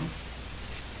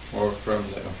 Or from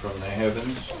the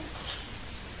heavens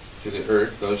to the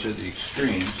earth. Those are the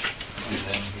extremes, and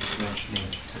then he's mentioning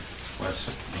what's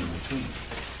in between.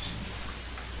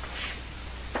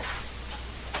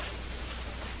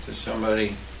 Does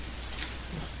somebody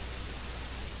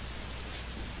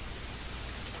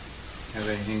have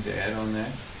anything to add on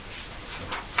that?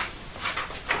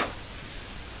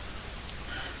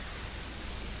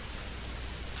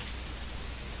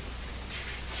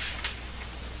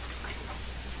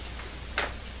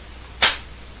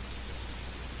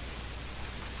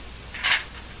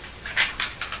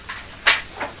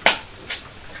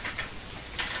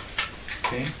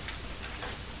 Okay.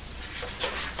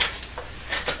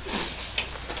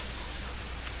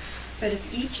 But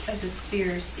if each of the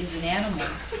spheres is an animal,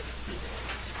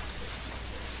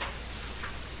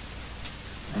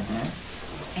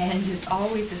 and is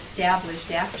always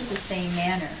established after the same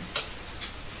manner,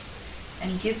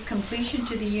 and gives completion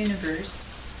to the universe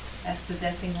as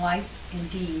possessing life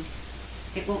indeed,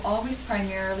 it will always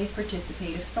primarily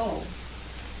participate of soul,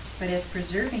 but as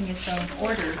preserving its own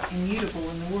order immutable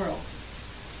in the world.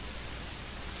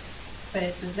 But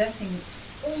as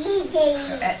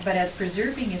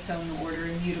preserving its own order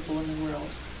immutable in the world,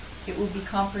 it will be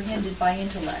comprehended by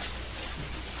intellect,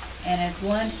 and as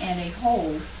one and a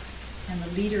whole, and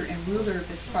the leader and ruler of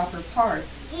its proper parts,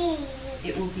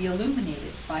 it will be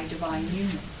illuminated by divine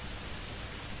union.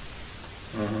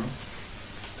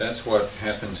 That's what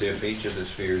happens if each of the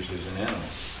spheres is an animal.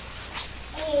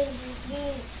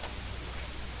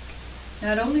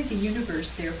 Not only the universe,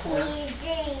 therefore,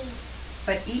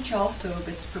 but each also of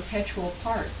its perpetual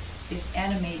parts is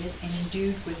animated and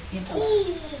endued with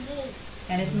intellect,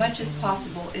 and as much as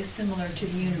possible is similar to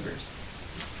the universe.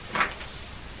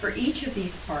 For each of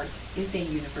these parts is a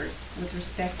universe with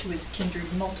respect to its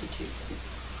kindred multitude.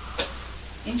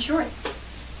 In short,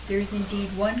 there is indeed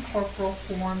one corporal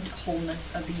formed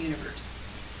wholeness of the universe,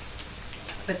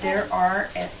 but there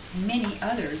are many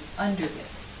others under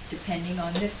this, depending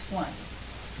on this one.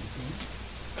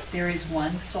 There is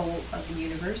one soul of the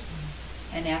universe,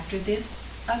 and after this,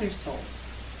 other souls,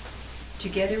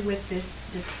 together with this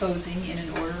disposing in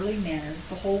an orderly manner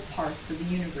the whole parts of the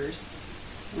universe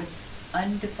with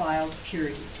undefiled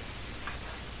purity.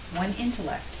 One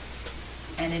intellect,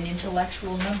 and an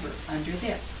intellectual number under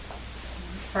this,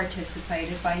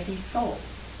 participated by these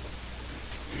souls,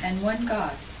 and one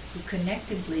God, who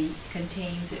connectedly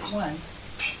contains at once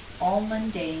all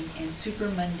mundane and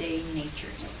supermundane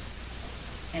natures,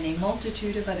 and a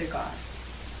multitude of other gods,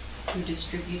 who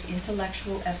distribute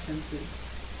intellectual essences,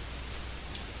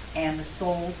 and the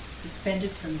souls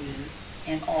suspended from these,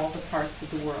 and all the parts of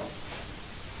the world.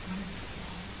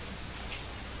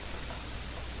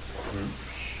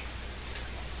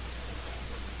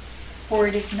 For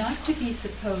it is not to be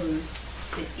supposed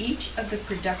that each of the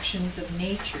productions of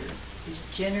nature is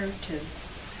generative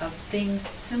of things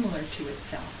similar to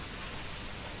itself,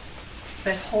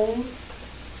 but wholes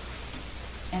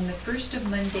and the first of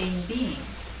mundane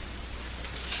beings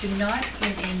should not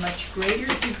in a much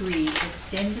greater degree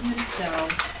extend in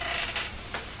themselves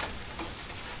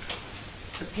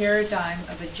the paradigm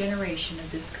of a generation of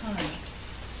this kind.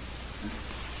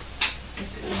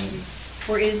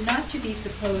 For it is not to be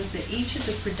supposed that each of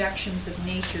the productions of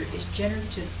nature is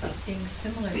generative of things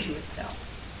similar to itself,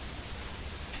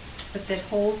 but that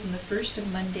wholes in the first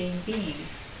of mundane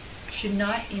beings should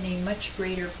not in a much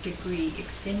greater degree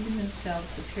extend in themselves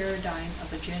the paradigm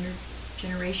of a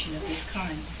generation of this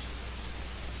kind.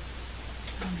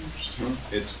 I don't understand.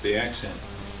 It's the accent.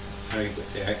 It's how you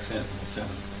put the accent in the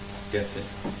sentence. Gets it.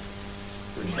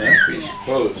 For it's not to be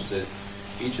supposed that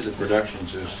each of the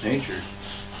productions of nature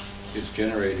is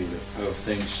generated of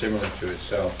things similar to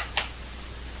itself,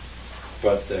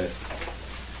 but that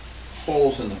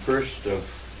wholes in the first of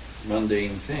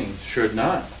mundane things should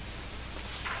not,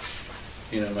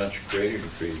 in a much greater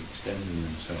degree, extend in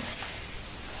themselves.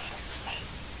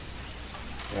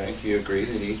 Right? Do you agree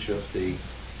that each of the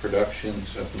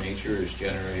productions of nature is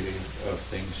generated of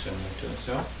things similar to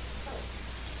itself?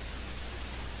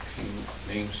 Can you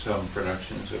name some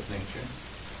productions of nature?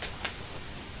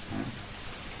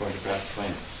 What about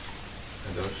plants?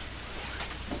 Are those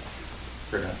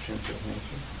productions of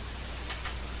nature?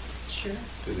 Sure.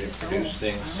 Do they produce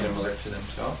things similar to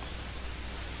themselves?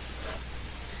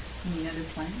 You mean other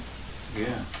plants?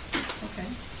 Yeah. Okay.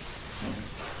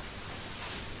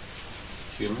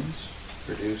 Humans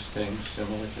produce things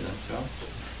similar to themselves?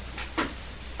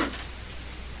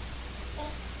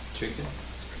 Chickens?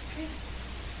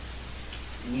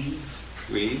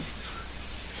 Weeds?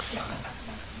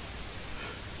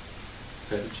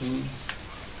 fettuccine?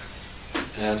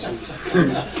 Acid.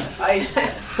 Ice.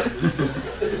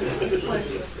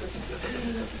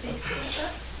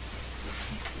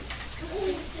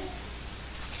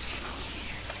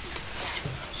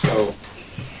 So,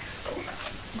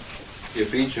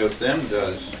 if each of them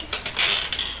does,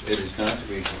 it is not to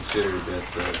be considered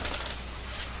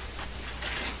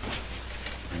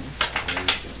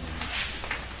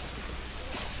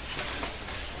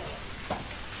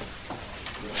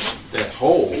that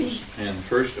wholes and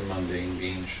first among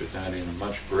beings should not in a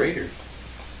much greater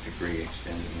degree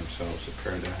extend in themselves the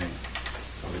paradigm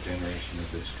of a generation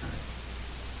of this kind,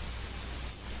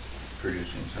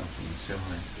 producing something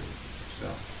similar to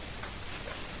itself.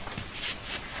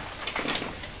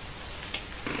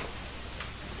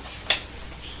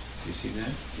 Do you see that?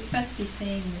 You must be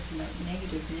saying this about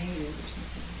negative or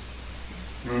something.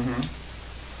 Mm-hmm.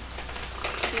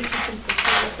 If you can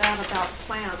suppose that about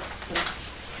plants, then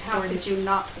how could you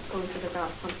not suppose it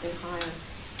about something higher?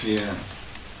 Yeah.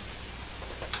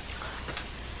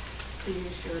 To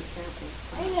use your example.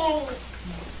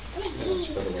 That's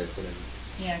a better way of putting it.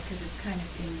 Yeah, because it's kind of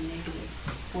in the negative,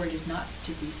 for it is not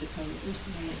to be supposed.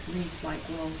 And it reads like,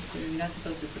 well, you're not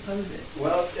supposed to suppose it.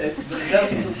 Well, it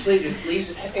doesn't complete it, leaves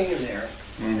it hanging there,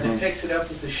 and Mhm. it picks it up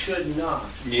with the should not.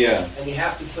 Yeah. And you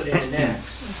have to put in an X.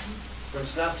 For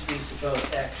it's not to be supposed,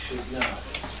 X should not.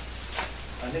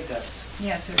 I think that's,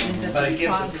 Yeah, so it ends up but to it be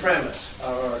gives a positive. premise,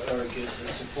 or it gives a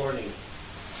supporting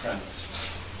premise.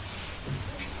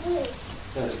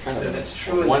 That's kind of Then it's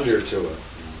true a in wonder to it.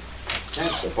 I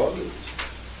suppose.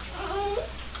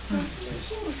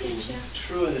 It's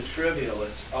true in the trivial,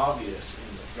 it's obvious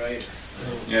in the greater.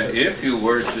 Yeah, if you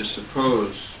were to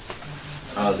suppose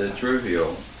the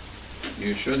trivial,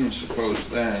 you shouldn't suppose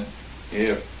that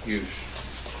if you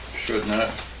should not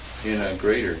in a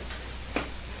greater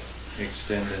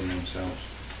extend in themselves.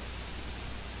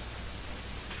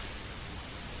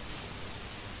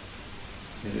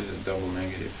 It is a double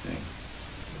negative thing.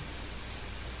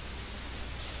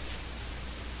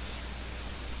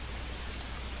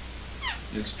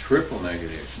 It's triple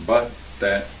negative, but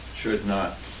that should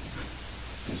not.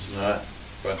 It's not,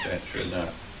 but that should not.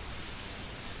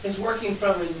 It's working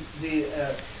from the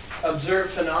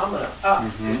observed phenomena up,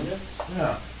 Mhm. isn't it?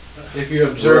 Yeah. If you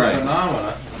observe Right.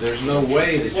 phenomena, there's no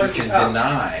way that you can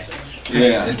deny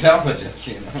Yeah. intelligence,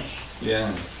 you know.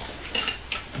 Yeah.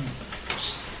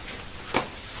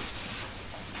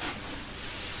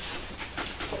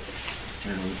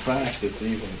 And in fact, it's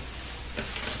even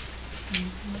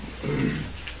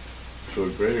to a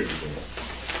greater degree.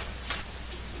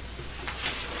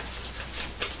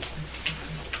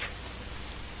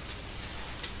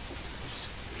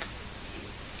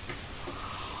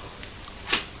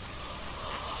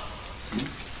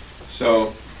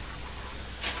 So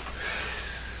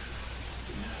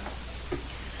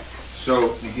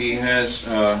he has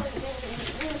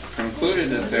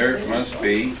concluded that there must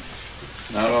be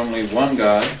not only one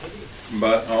God,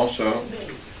 but also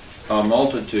a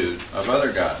multitude of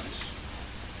other gods.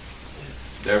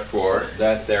 Therefore,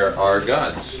 that there are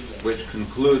gods, which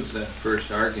concludes that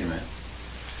first argument.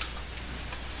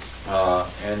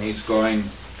 And he's going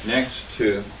next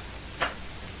to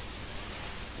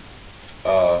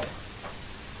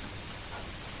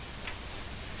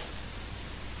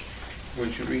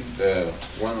would you read the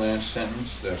one last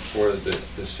sentence, for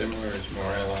the similar is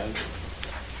more allied?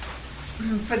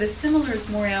 For the similar is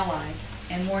more allied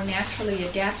and more naturally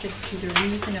adapted to the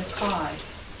reason of cause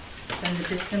than the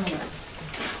dissimilar.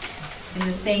 In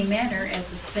the same manner as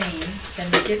the same than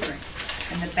the different,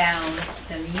 and the bound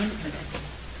than the infinite.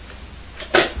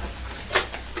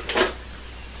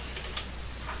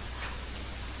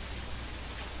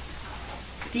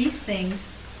 These things,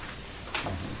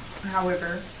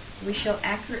 however, we shall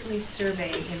accurately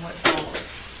survey in what follows.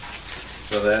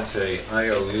 So that's a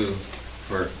IOU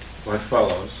for what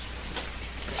follows.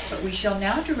 But we shall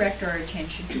now direct our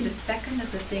attention to the second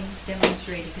of the things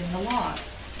demonstrated in the laws,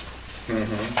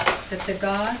 that the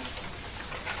gods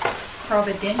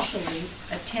providentially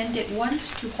attend at once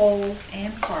to wholes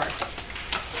and parts,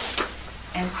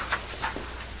 and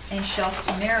shall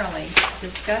summarily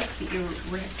discuss the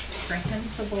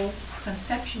irreprehensible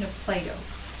conception of Plato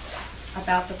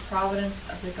about the providence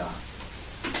of the gods.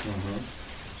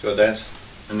 So that's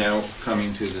now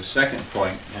coming to the second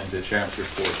point and to chapter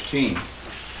 14.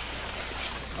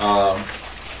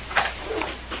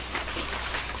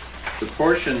 The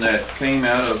portion that came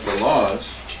out of the laws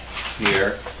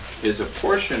here is a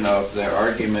portion of the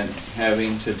argument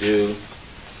having to do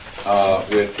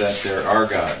with that there are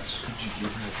gods.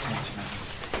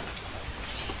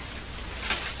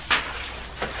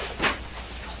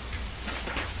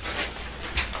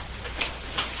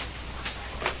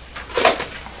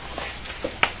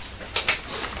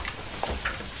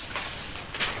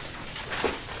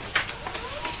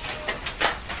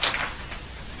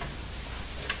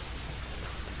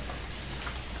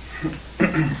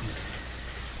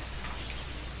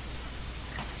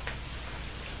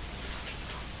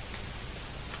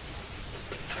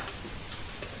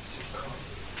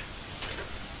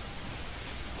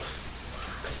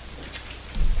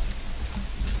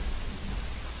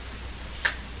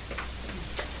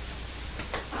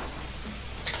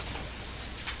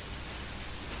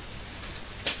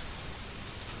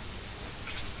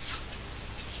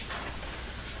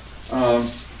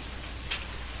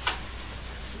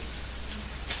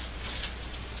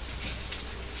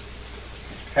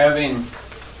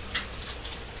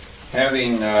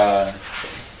 Having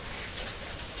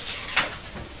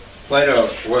Plato,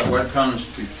 what comes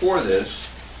before this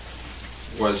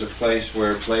was a place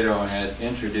where Plato had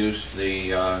introduced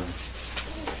the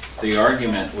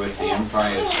argument with the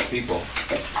impious people,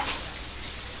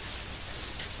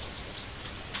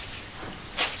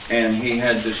 and he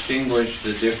had distinguished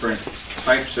the different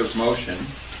types of motion,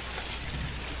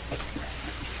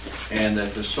 and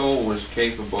that the soul was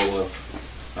capable of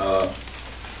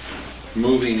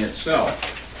moving itself.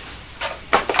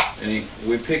 And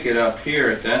we pick it up here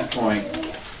at that point.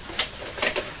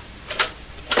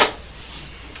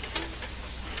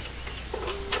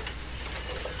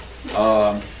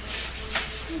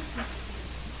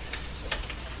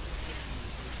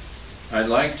 I'd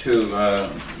like to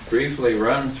briefly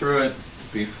run through it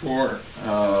before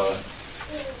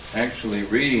actually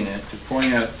reading it, to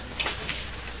point out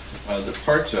the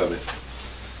parts of it.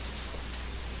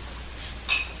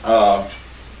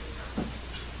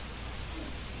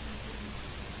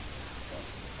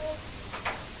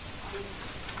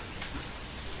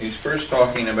 He's first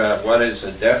talking about what is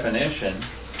a definition,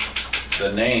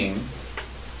 the name,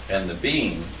 and the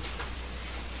being.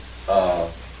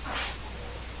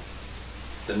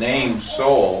 The name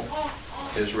soul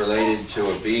is related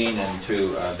to a being and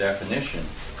to a definition,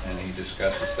 and he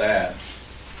discusses that.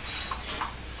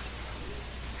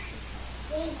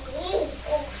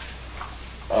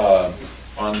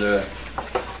 On the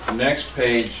next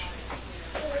page,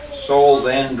 soul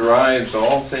then drives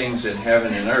all things in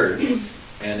heaven and earth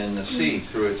and in the sea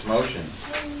through its motions.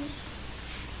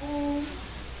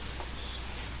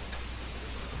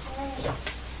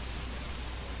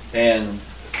 And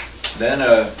then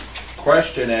a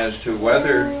question as to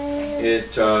whether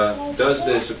it does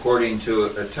this according to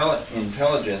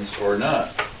intelligence or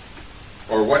not,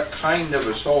 or what kind of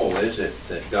a soul is it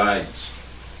that guides.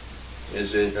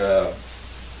 Is it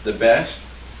the best?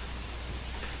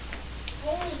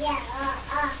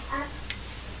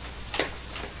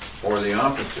 Or the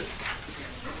opposite?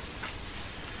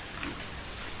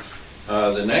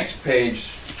 The next page,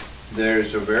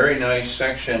 there's a very nice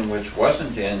section which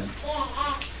wasn't in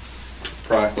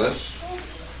Proclus,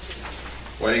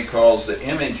 what he calls the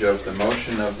image of the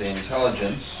motion of the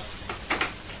intelligence,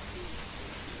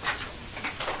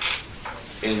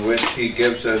 in which he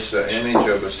gives us an image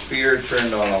of a sphere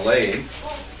turned on a lathe.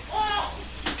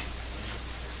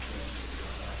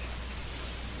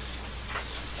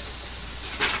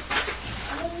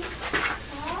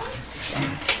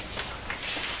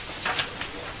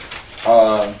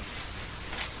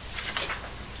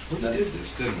 We did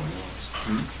this, didn't we?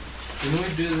 Didn't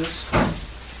we do this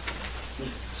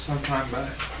sometime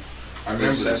back? I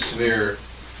remember that sphere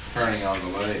turning on the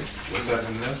lathe. Was that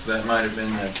in this? That might have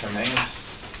been the commands.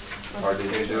 Or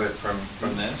did you do it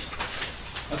from this?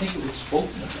 I think it was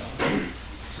spoken about.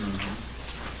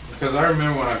 Because I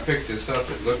remember when I picked this up,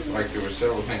 it looked like there were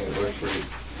several things that looked pretty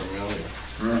familiar.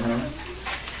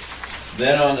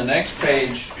 Then on the next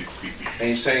page,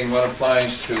 he's saying what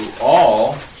applies to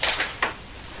all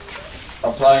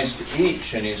applies to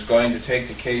each, and he's going to take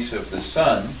the case of the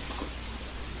sun,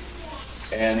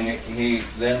 and he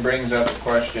then brings up the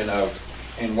question of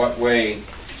in what way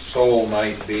soul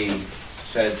might be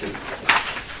said to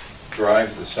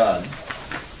drive the sun.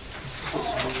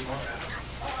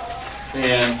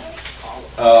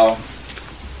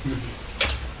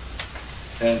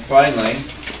 And finally,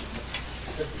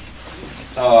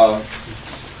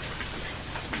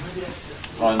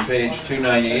 on page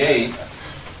 298,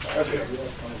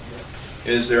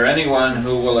 is there anyone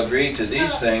who will agree to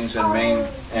these things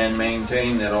and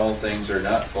maintain that all things are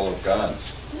not full of gods?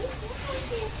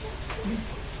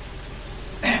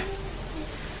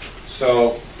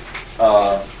 So,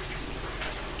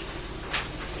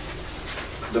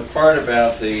 the part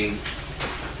about the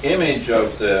image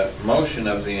of the motion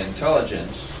of the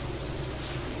intelligence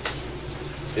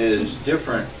is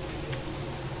different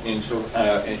in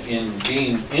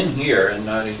being in here and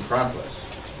not in Proclus.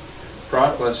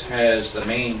 Proclus has the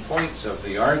main points of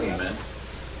the argument,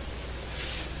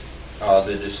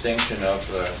 the distinction of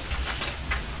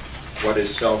what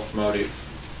is self-motive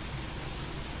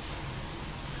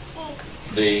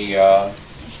the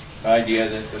idea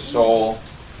that the soul,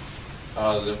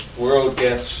 the world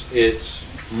gets its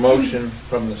motion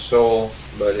from the soul,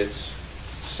 but its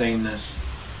sameness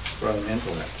from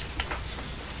intellect,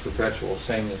 perpetual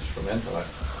sameness from intellect.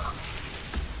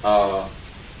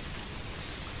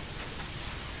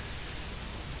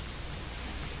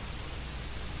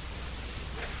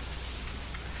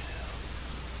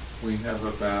 We have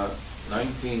about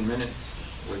 19 minutes.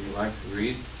 Would you like to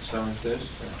read some of this?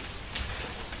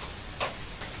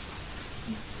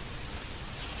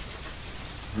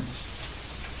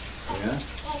 Yeah?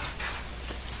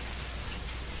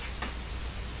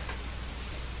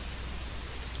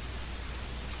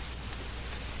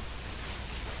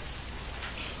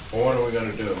 Well, what are we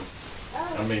gonna do?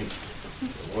 I mean,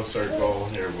 what's our goal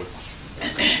here with,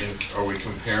 are we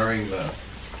comparing the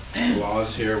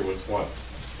laws here with what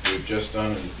we've just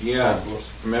done in Yeah. Proclus?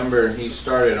 Remember, he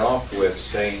started off with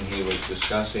saying he was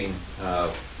discussing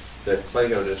that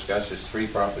Plato discusses 3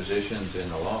 propositions in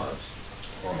the laws.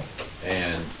 Oh,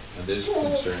 And this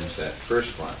concerns that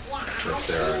first one, that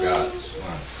there are gods.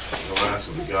 right. The last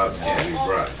of the gods can be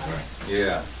right, right.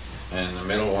 Yeah. And the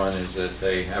middle one is that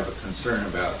they have a concern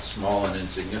about small and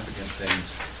insignificant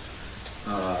things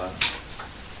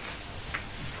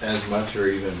as much or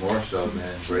even more so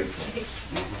than great things.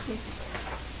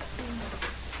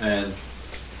 And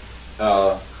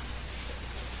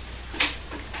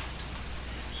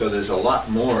so there's a lot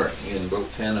more in Book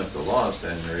 10 of the Laws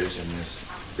than there is in this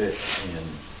bit in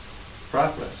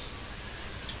Proclus.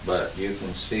 But you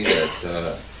can see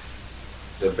that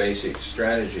the basic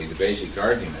strategy, the basic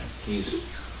argument, he's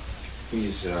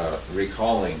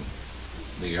recalling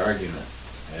the argument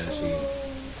as he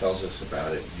tells us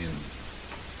about it in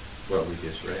what we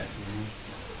just read.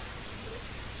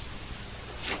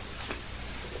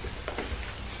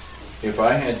 If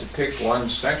I had to pick one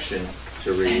section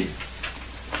to read,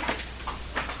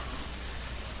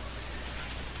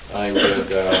 I would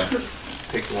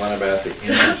pick the one about the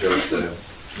image of the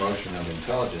motion of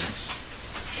intelligence.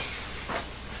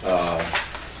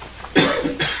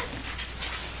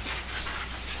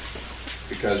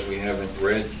 Because we haven't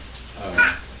read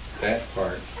that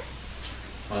part.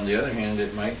 On the other hand,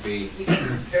 it might be... You can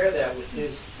compare that with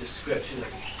his description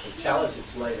of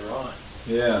intelligence later on.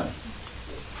 Yeah.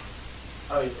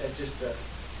 I mean, just as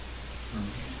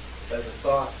a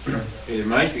thought. It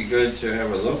might be good to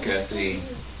have a look at the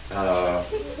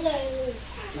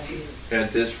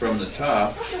at this from the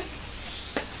top.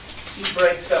 He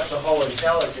breaks up the whole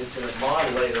intelligence in a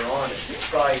model later on. It's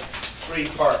a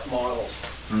 3-part model,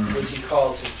 which he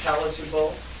calls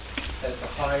intelligible as the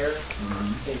higher,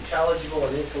 intelligible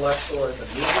and intellectual as a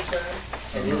mean term,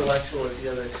 and intellectual as the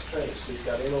other extreme. So he's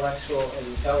got intellectual and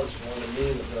intelligible and the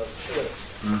mean of those two.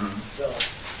 So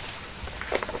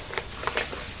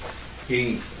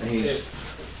He's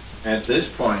at this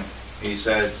point, he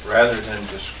said, rather than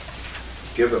just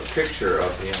give a picture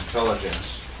of the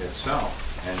intelligence itself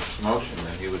and its motion,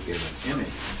 that he would give an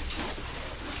image.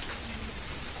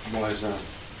 Why is that?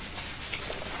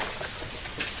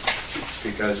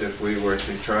 Because if we were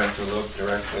to try to look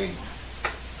directly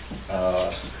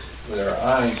with our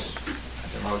eyes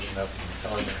at the motion of the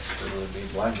intelligence, we would be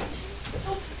blinded.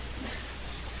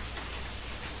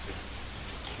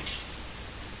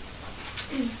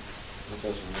 It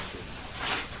doesn't matter.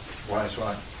 Why is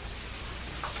why?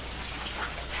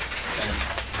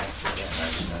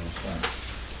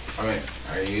 I mean,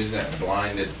 are you using that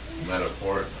blinded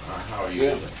metaphor? How are you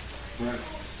using it?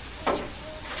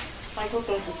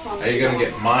 Are you gonna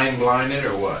get mind blinded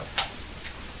or what?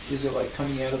 Is it like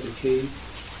coming out of the cave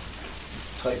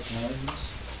type blindness?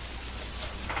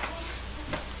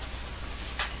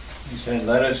 He said,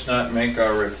 let us not make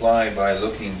our reply by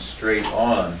looking straight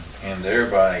on, and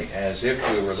thereby, as if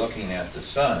we were looking at the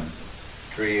sun,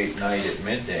 create night at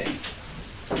midday,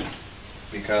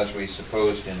 because we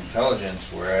supposed intelligence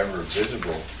were ever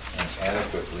visible and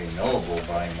adequately knowable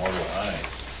by mortal eyes.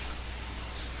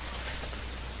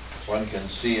 One can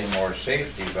see in more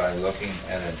safety by looking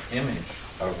at an image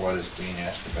of what is being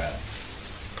asked about.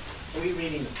 are we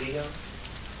reading the Theo?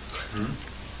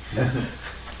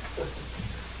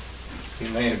 He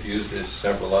may have used this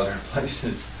several other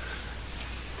places.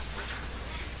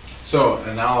 So,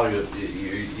 analogy,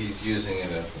 he's using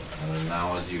it as an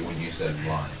analogy when you said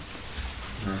blind.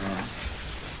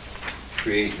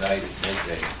 Create night at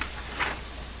midday.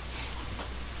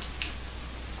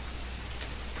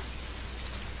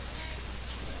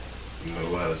 You gotta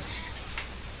let us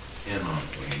in on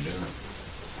it when you do it.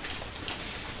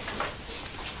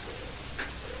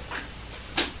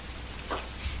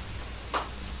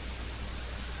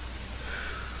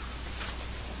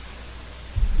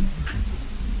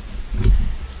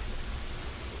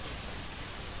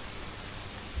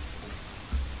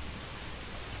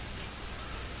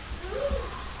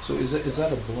 So is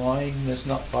that a blindness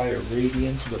not by a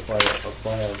radiance, but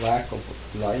by a lack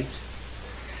of light?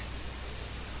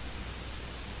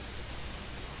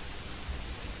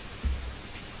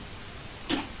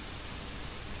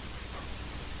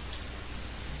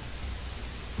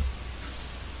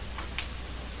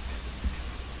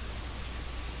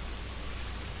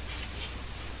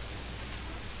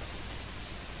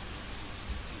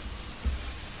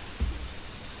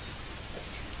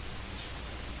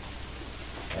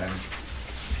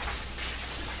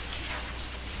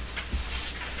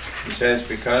 He says,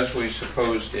 because we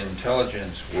supposed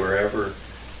intelligence were ever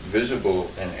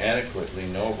visible and adequately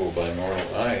knowable by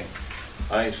mortal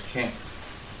eyes can't.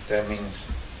 That means,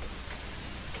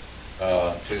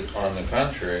 on the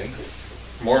contrary,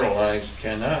 mortal eyes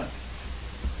cannot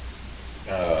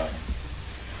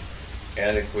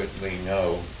adequately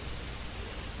know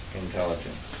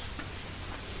intelligence.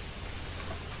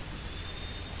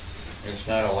 It's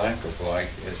not a lack of light,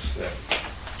 it's that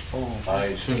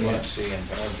eyes can't see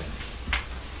intelligence.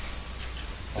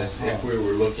 As if we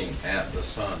were looking at the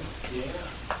sun. Yeah.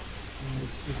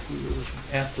 As if we were looking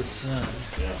at the sun.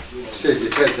 Yeah. See, if you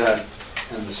take that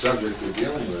and the subject you're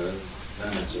dealing with,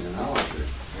 then it's an analogy.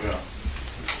 Yeah.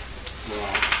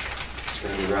 Well, it's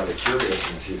going to be rather curious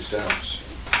in a few steps.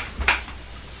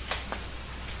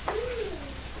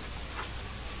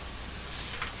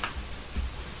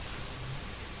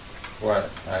 What?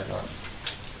 I don't.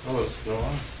 Oh, let's go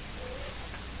on.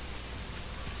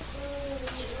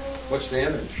 What's the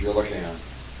image you're looking at?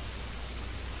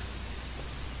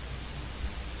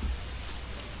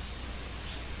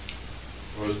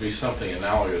 It would be something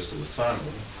analogous to the sun,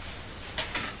 wouldn't it?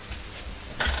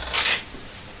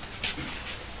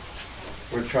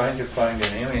 We're trying to find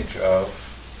an image of.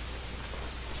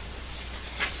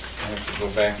 I have to go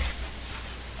back.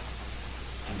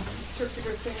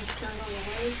 Circular things turned on the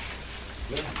way.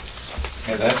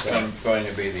 Yeah, that's going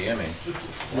to be the image.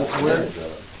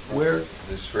 Where?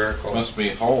 The spherical. Must be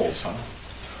holes, huh?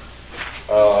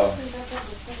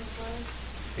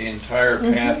 The entire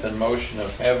path and motion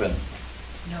of heaven.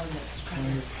 No, that's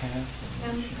Entire path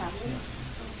and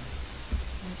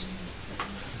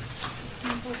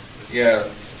Yeah,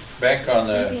 back on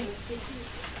the.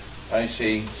 I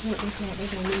see.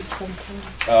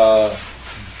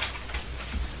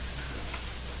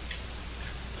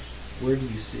 Where do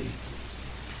you see?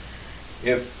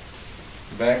 If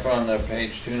back on the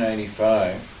page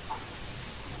 295,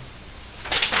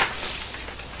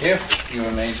 if, you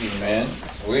amazing men,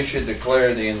 we should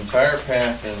declare the entire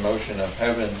path and motion of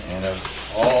heaven and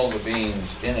of all the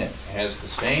beings in it has the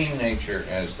same nature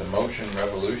as the motion,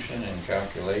 revolution, and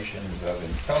calculations of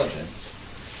intelligence,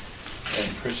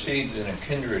 and proceeds in a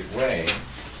kindred way,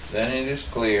 then it is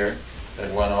clear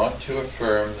that one ought to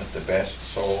affirm that the best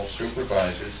soul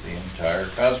supervises the entire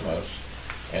cosmos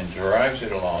and drives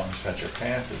it along such a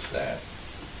path as that.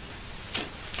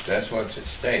 That's what's at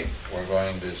stake. We're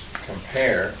going to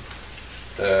compare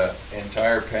the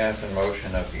entire path and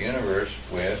motion of the universe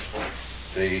with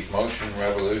the motion,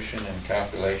 revolution, and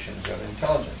calculations of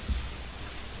intelligence.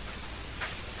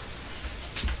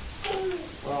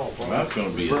 Well, That's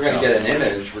going to be. we're going to get an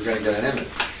image. We're going to get an image.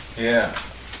 Yeah.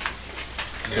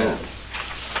 So,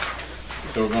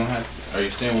 so we're going to have. Are you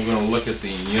saying we're going to look at the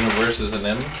universe as an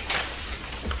image?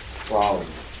 Well,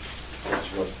 that's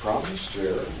what's promised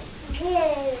here.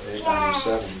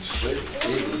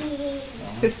 897C.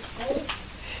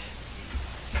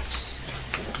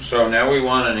 So now we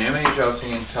want an image of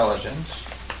the intelligence,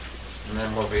 and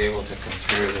then we'll be able to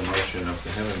compare the motion of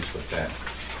the heavens with that.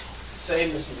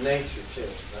 Same as in nature too,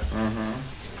 right? Mm-hmm.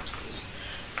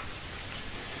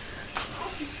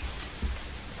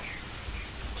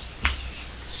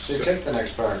 So you take the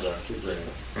next paragraph. Keep reading.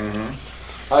 Mm-hmm.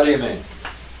 How do you mean?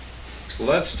 So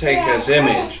let's take as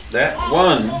image that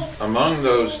one among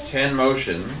those 10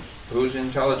 motions whose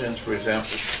intelligence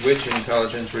which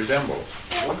intelligence resembles.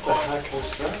 What the heck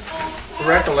was that?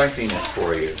 Recollecting it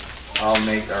for you, I'll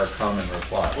make our common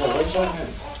reply. Well, what does that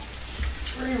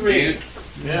mean? Reread.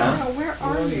 Yeah. Oh, where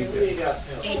are you? What do you got,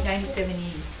 Bill?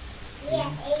 897E.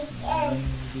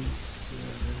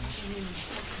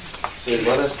 See,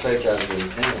 let us take as the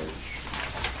image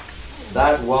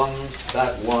that one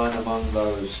among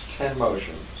those 10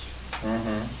 motions,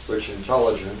 Mm-hmm. which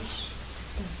intelligence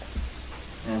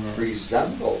Mm-hmm.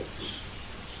 resembles.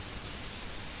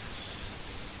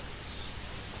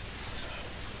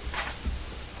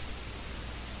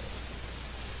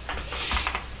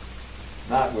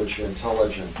 Not which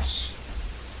intelligence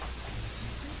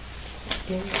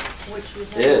Which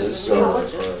was is or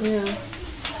Yeah.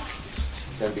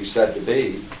 can be said to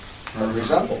be, but Mhm.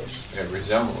 resembles. It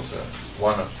resembles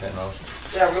one of 10 motions.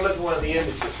 Yeah, we're looking at one of the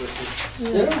images, which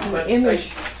is. Yeah. But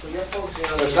Image. so you're focusing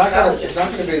on It's the not gonna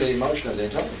intelligence. be the emotion of the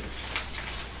intelligence.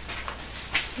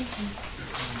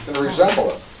 It's gonna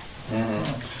resemble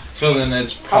it. So then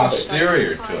it's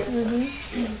posterior to it.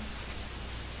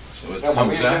 So it Yeah, but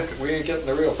comes after. we ain't getting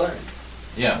the real thing.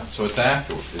 Yeah, so it's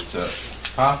afterwards. It's a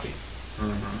copy.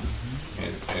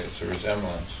 It's a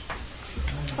resemblance.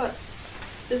 But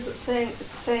is it saying,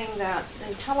 it's saying that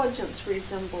intelligence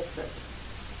resembles it,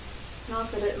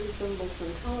 not that it resembles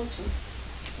intelligence?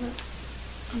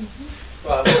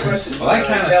 Well, the question is Well, that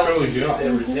whether kinda throws intelligence you is off.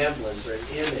 a resemblance or an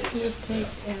image. Just take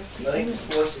I think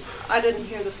the question, I didn't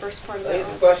hear the first part of I think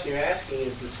the that. question you're asking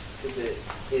is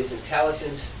is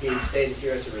intelligence being stated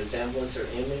here as a resemblance or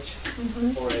image?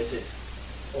 Or is it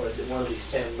one of these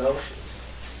 10 motions?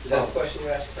 Is that the question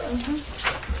you're asking?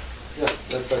 Yeah,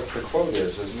 the quote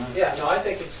is, isn't it? Yeah, no, I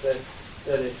think it's that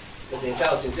the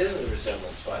intelligence isn't a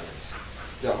resemblance finally.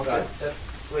 Yeah, okay. Right, that's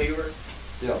the way you were.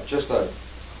 Yeah,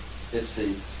 it's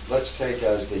the, let's take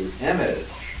as the image,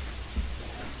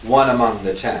 one among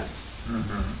the 10.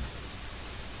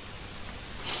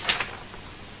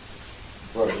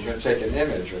 Well, you're going to take an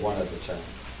image of one of the 10.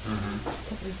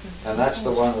 And that's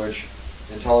the one which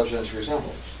intelligence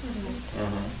resembles.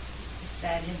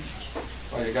 That image.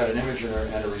 Well, you got an image and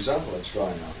a resemblance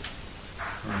going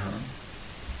on.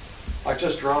 I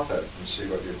just drop it and see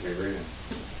what you'd be reading.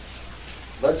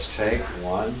 Let's take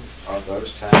one of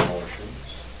those 10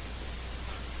 motions,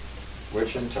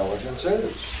 which intelligence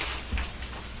is.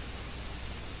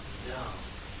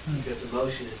 No, because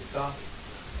emotion is a copy.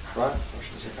 Right?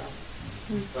 Motion is a copy.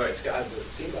 All right, Scott, it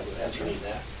seems like we have to read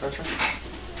that. That's right.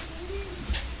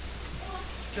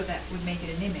 So that would make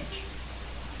it an image.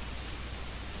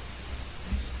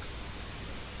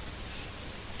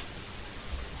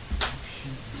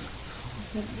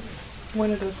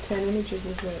 One of those 10 images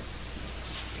is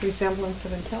a resemblance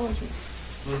of intelligence.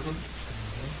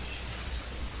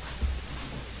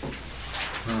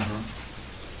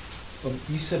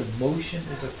 You said emotion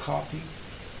is a copy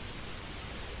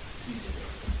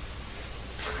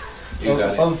You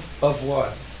got it. of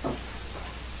what?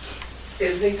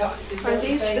 Is they Are saying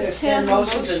these the there's 10 10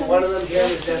 motions and one of them here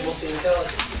emotions? resembles the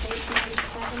intelligence?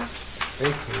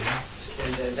 Okay.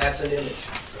 And then that's an image.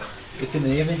 It's in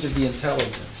the image of the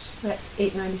intelligence. That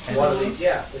 897. One of these,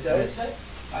 yeah, is that what it said?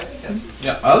 I think that's.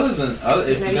 Yeah,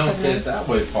 if you don't say it 95. that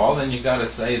way, Paul, then you gotta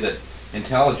say that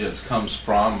intelligence comes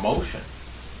from motion.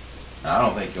 Now, I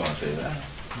don't think you wanna say that.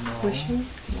 Wishing.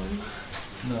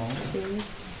 No. 1,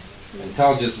 2.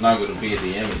 Intelligence is not gonna be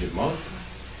the image of motion.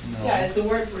 No. Yeah, is the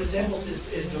word resembles,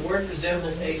 is the word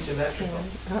resembles asymmetrical?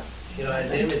 10, up, You know,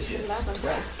 as images.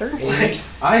 13.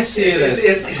 I see it as,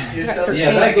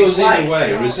 yeah, that goes either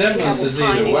way. Resemblance is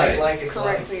either way.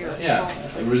 Correctly or Yeah,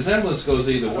 falsely. resemblance goes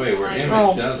either way, where image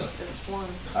Oh. doesn't. It's one.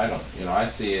 I don't, I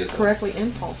see it as. Correctly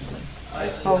and falsely. I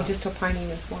see. Oh, just opining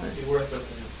is one. It'd be worth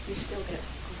looking at. You still get.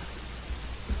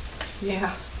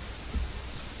 Yeah.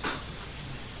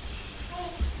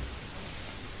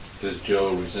 Does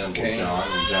Joe resemble Okay. John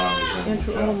and John And resemble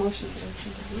through all Joe? emotions that are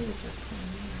to be is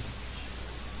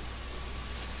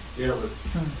Yeah,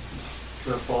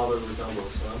 but the father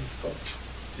resembles son.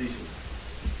 It's easy.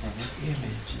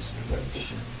 Image is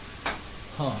emotion.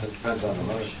 Huh. It depends on the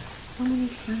motion. How many?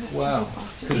 Wow.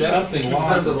 There's something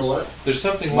Depends on the lost. what? There's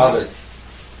something Mother. lost.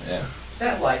 Yeah,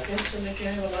 That likeness, and they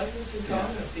can have a likeness in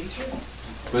common, a feature?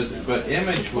 but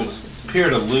image would appear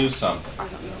to lose something, I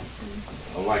don't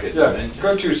know. like a Yeah, dimension.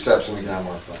 go 2 steps and we can have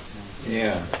more fun.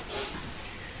 Yeah.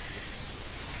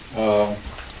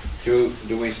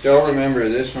 Do we still remember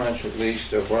this much at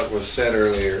least of what was said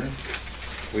earlier?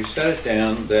 We set it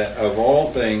down that of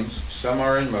all things, some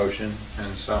are in motion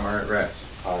and some are at rest.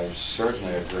 I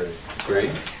certainly agree. Agree?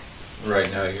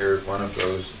 Right now, you're one of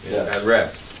those Yes. at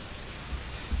rest.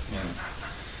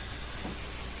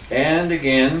 And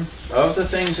again, of the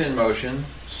things in motion,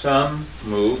 some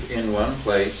move in one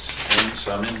place and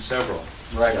some in several.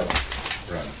 Right.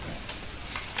 Right.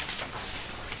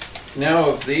 Now,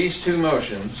 of these two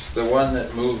motions, the one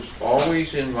that moves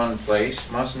always in one place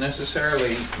must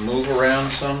necessarily move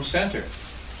around some center,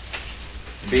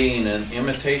 being an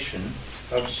imitation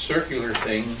of circular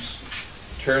things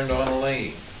turned on a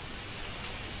lathe.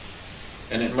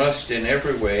 And it must in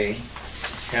every way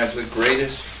have the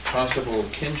greatest possible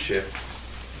kinship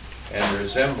and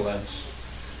resemblance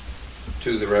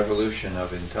to the revolution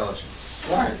of intelligence.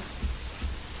 Right.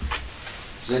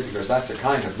 See, because that's a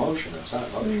kind of motion, it's not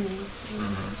motion.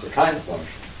 It's a kind of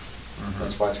motion.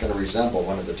 That's why it's going to resemble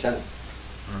one of the 10.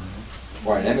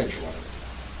 Or an image of one of the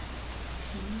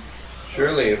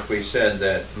Surely if we said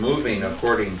that moving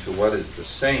according to what is the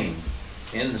same,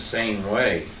 in the same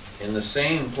way, in the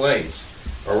same place,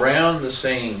 around the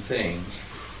same things,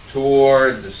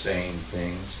 toward the same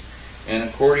things, and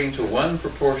according to one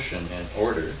proportion and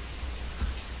order,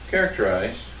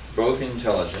 characterize both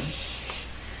intelligence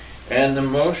and the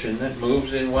motion that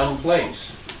moves in one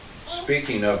place,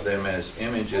 speaking of them as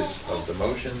images of the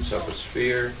motions of a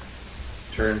sphere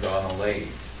turned on a lathe.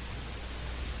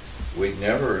 We'd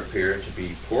never appear to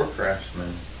be poor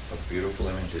craftsmen of beautiful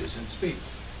images in speech.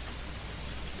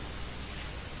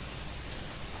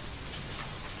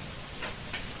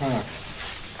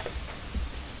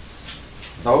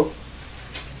 No?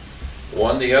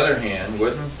 On the other hand,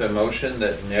 wouldn't the motion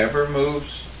that never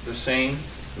moves the same,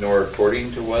 nor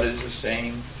according to what is the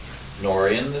same, nor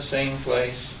in the same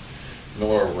place,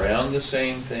 nor around the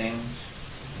same things,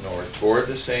 nor toward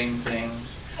the same things,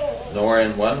 nor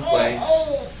in one place,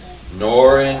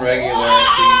 nor in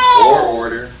regularity or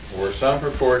order or some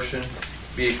proportion,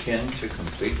 be akin to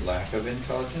complete lack of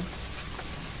intelligence?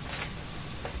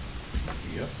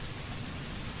 Yep.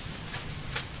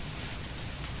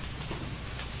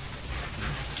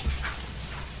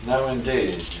 Now indeed,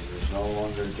 it is no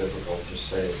longer difficult to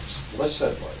say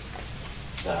explicitly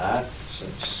that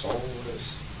since soul is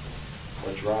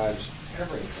what drives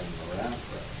everything around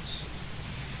us,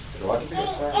 it ought to be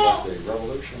affirmed that the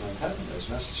revolution of heaven is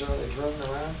necessarily driven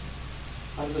around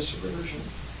under the supervision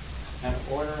and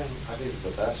ordering of either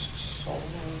the best soul or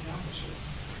the opposite.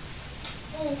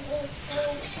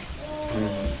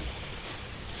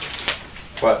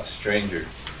 But, stranger,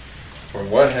 from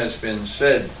what has been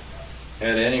said,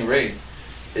 at any rate,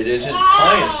 it isn't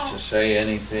pious to say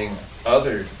anything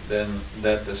other than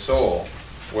that the soul,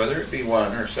 whether it be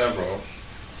one or several,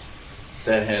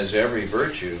 that has every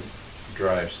virtue,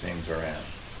 drives things around.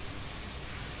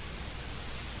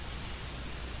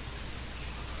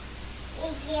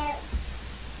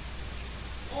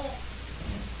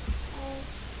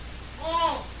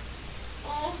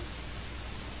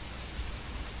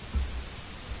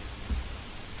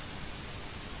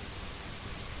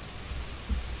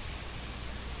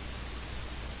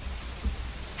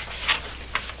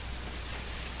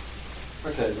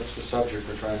 Okay, what's the subject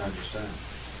we're trying to understand?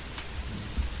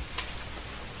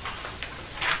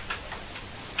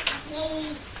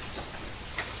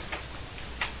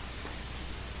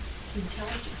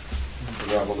 Intelligence.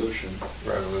 The revolution.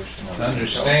 Revolution of To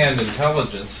understand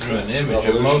intelligence through an image of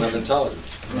Revolution of motion. intelligence.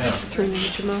 Yeah. Through an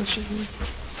image of motion.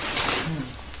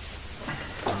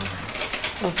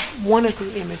 Of one of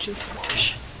the images of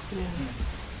motion. Yeah.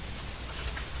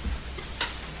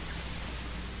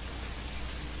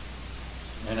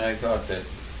 And I thought that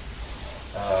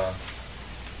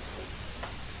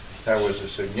that was a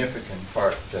significant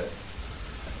part that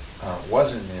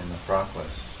wasn't in the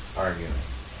Proclus argument,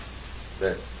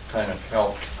 that kind of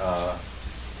helped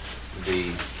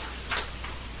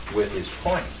with his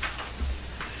point.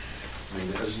 I mean,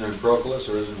 isn't it in Proclus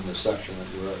or isn't it in the section that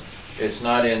you read? It's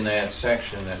not in that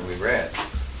section that we read.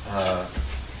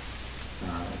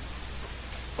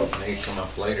 It may come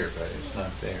up later, but it's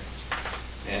not there.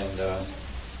 And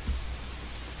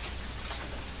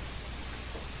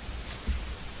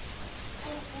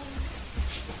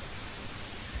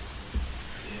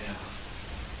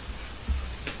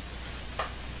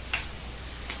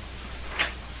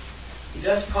He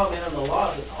does comment on the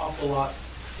laws an awful lot,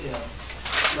 you know,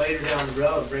 later down the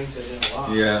road, brings it in a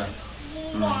lot. Yeah.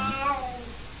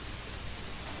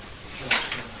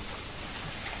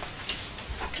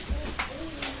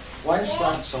 Why is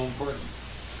that so important?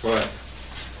 what?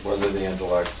 Whether the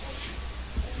intellect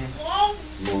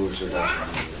moves or doesn't.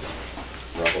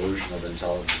 Revolution of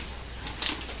intelligence.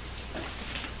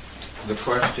 The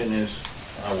question is,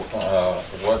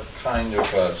 what kind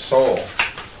of soul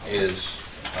is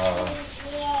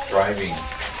driving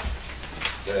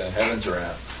the heavens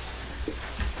around?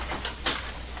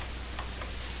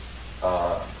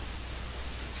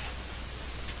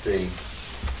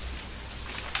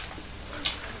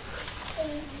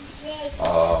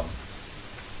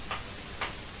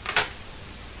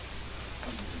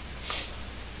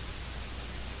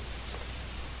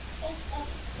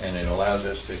 And it allows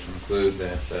us to conclude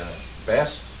that the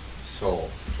best soul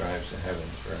drives the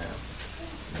heavens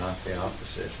around, not the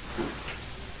opposite.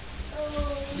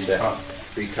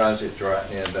 Because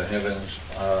the heavens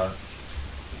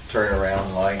turn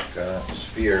around like a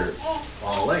sphere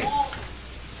on a lake.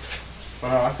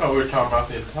 Well, I thought we were talking about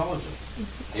the intelligence.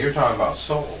 You're talking about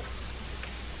soul.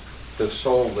 The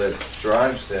soul that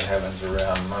drives the heavens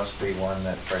around must be one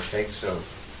that partakes of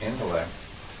intellect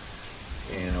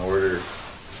in order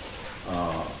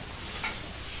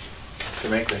to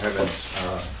make the heavens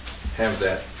have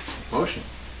that motion.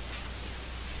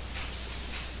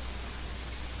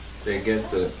 they get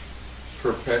the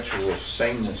perpetual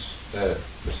sameness, the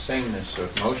sameness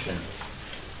of motion.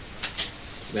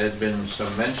 There had been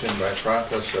some mention by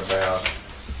Proclus about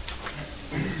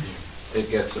it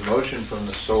gets the motion from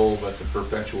the soul, but the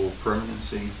perpetual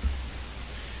permanency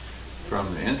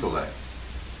from the intellect.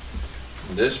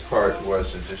 And this part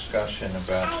was a discussion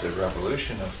about the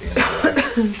revolution of the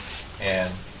intellect,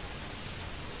 and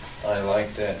I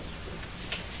like that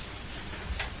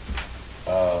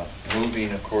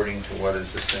moving according to what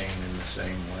is the same in the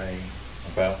same way,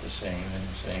 about the same in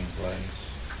the same place.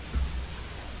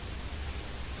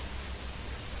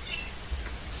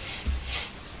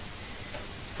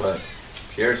 But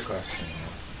Pierre's question,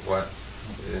 what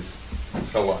is,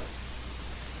 so what?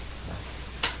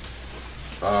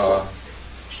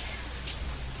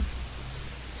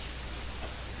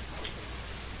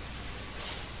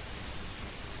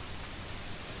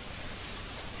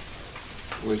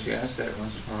 Would you ask that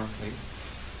once more, please?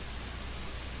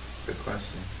 The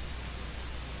question.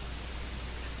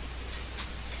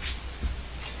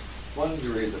 Why don't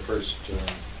you read the first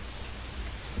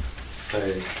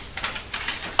page,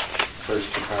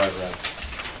 first two paragraphs?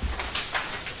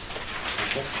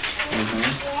 Okay.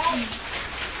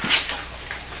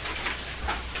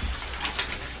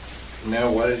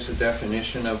 Now, what is the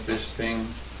definition of this thing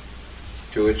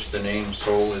to which the name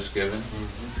soul is given?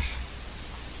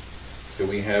 Do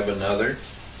we have another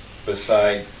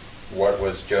beside what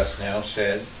was just now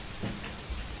said?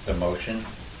 The motion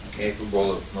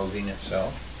capable of moving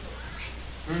itself?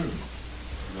 The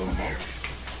motion.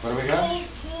 What do we got?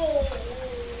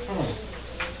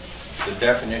 The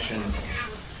definition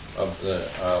of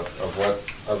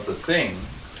the thing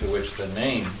to which the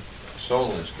name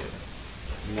soul is given.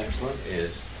 Next one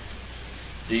is,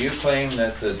 do you claim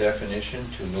that the definition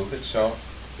to move itself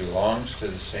belongs to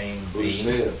the same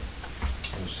being,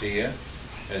 ousia,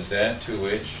 as that to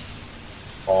which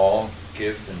all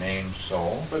give the name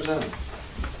soul? What's that?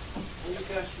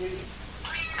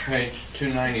 Page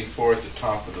 294 at the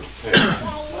top of the page.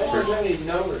 There's any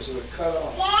numbers that are cut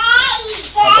off.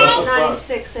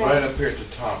 96A. Right up here at the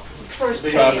top. First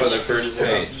page. Top of the first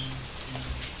page.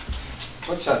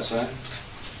 What's that say?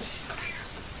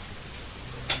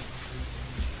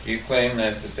 You claim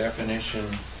that the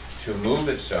definition to move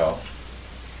itself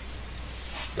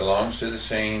belongs to the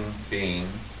same being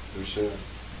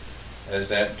as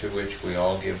that to which we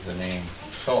all give the name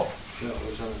soul. Yeah,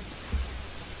 what's that?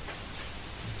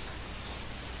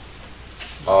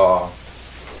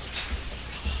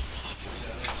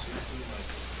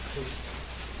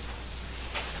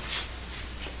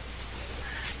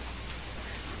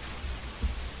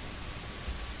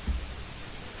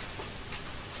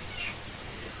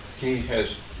 He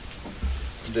has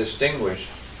distinguished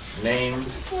name,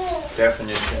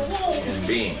 definition, and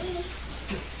being.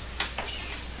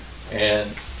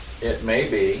 And it may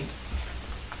be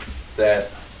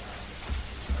that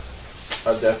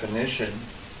a definition,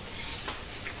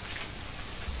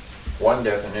 one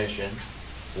definition,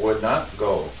 would not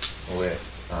go with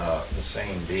the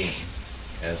same being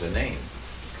as a name.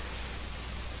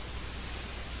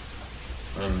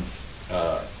 And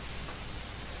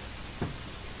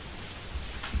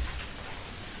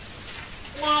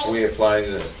we apply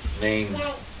the name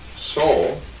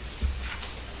soul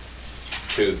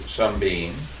to some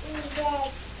being.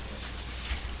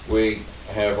 We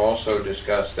have also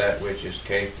discussed that which is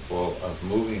capable of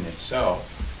moving itself,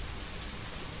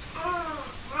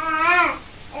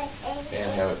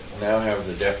 and now have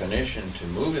the definition to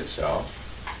move itself.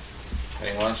 And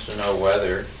he wants to know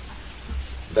whether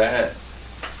that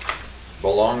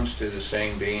belongs to the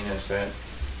same being as that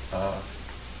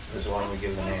is the one we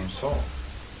give the name soul.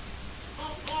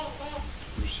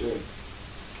 You should.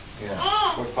 Yeah.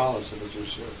 What follows if it's you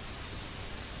should?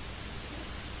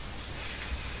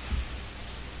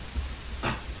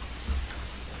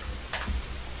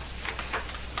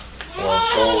 Well,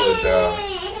 soul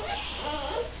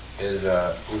is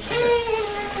ousia.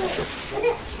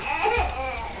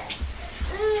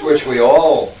 To which we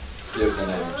all give the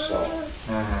name soul.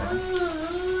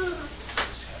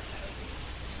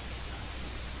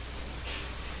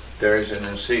 There is an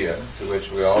ousia to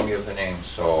which we all give the name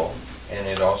soul, and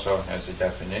it also has a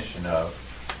definition of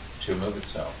to move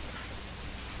itself.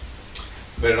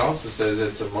 But it also says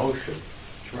it's a motion.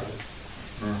 That's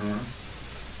right.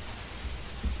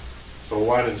 So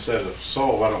why instead of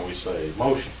soul, why don't we say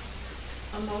motion?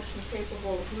 A motion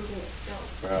capable of moving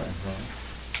itself. Right.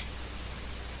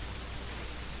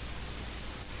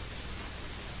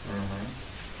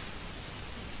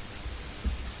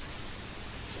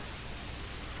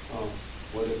 Oh,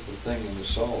 what if the thing in the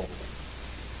soul,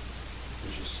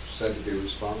 which is said to be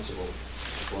responsible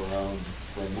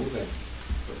for moving.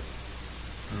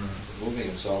 For moving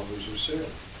itself is ousia.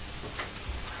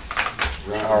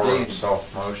 Power of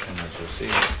self-motion is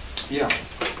ousia. Yeah.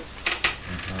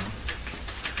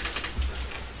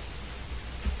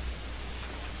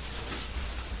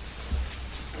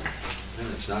 And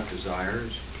it's not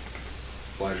desires,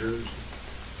 pleasures,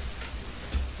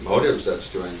 motives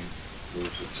that's doing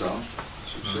moves itself.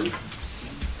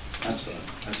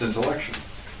 That's intellection.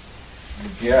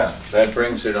 Yeah, that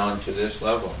brings it on to this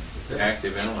level,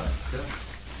 active intellect.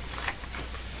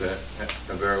 That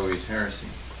Averroes heresy.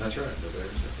 That's right,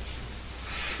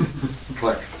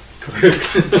 Click.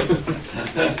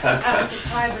 That's a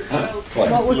private joke.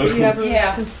 What was the ever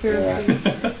Yeah. conspiracy? Is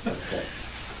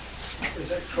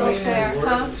that Well, crossing fair, the word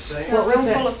huh? of the same? What was Room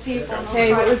it? full of people. no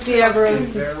Hey, what was the private Averroes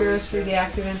joke. conspiracy, the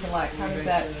active intellect? How does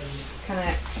that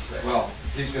connect? Well,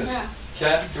 he's going Yeah. to,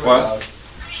 Ken, do it What? loud.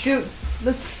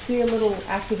 Let's see a little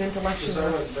active intellection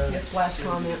Discernment of then this last seems-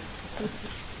 comment.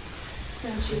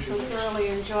 Since you so thoroughly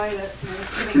enjoyed it, and you're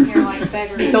sitting here like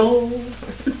beggars. No.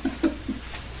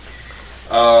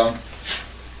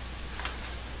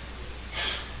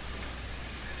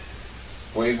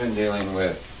 We've been dealing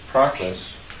with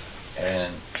Proclus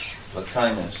and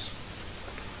Plotinus,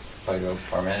 Plato,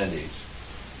 Parmenides.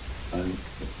 And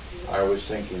I was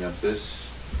thinking of this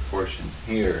portion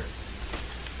here,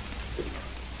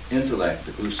 intellect,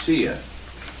 ousia.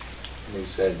 He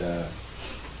said,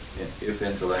 if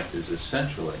intellect is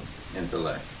essentially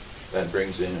intellect, that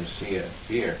brings in ousia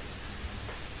here.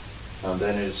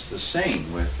 Then it's the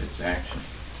same with its action.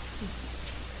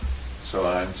 So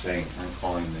I'm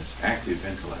calling this active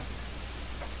intellect.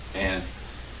 And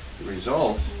the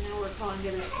result And now we're calling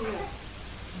it a seal.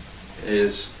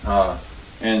 is,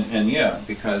 and yeah,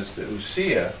 because the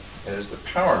ousia is the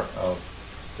power of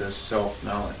the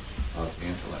self-knowledge of the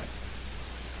intellect,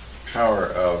 power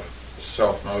of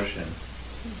self-motion,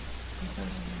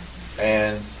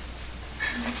 and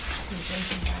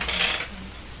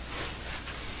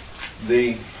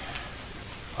the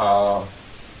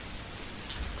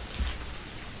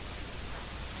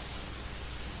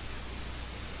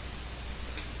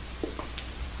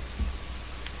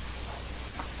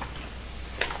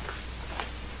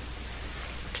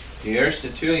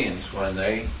Aristotelians, when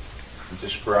they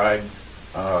describe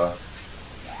the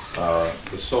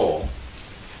soul,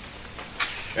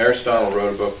 Aristotle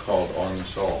wrote a book called On the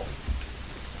Soul,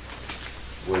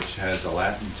 which has a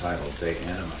Latin title, De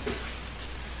Anima.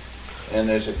 And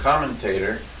there's a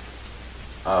commentator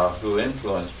who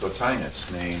influenced Plotinus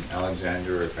named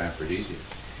Alexander of Aphrodisias.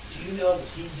 Do you know that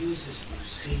he uses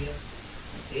ousia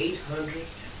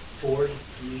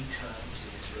 843 times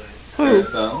in his writing?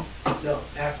 Aristotle? No,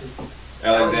 after.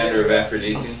 Alexander of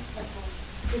Aphrodisias?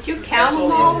 Did you count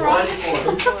them all right?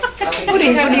 What do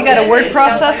you got, a word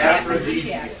processor?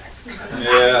 Aphrodisiac.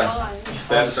 Yeah.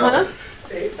 That's Huh?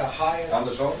 The highest. On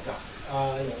the soul?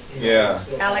 Yeah.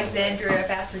 Alexander of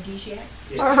Aphrodisiac.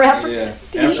 Or Yeah. Aphrodisiac?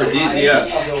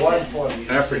 Aphrodisias. Of the one form.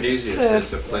 Aphrodisias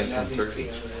is a place in Turkey.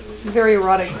 Very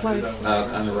erotic place.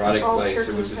 An erotic All place. It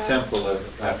Turks was a have. temple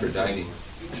of Aphrodite.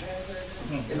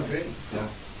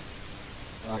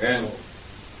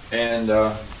 And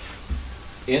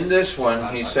in this one,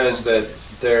 he says that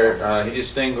he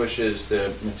distinguishes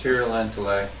the material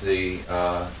intellect, the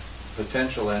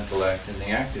potential intellect, and the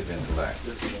active intellect.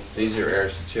 These are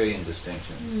Aristotelian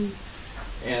distinctions.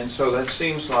 And so that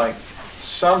seems like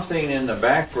something in the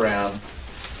background.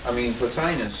 I mean,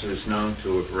 Plotinus is known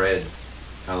to have read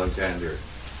Alexander,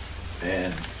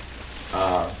 and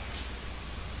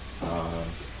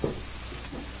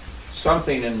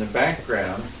something in the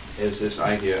background is this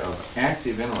idea of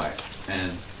active intellect.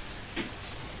 And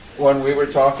when we were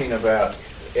talking about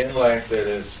intellect that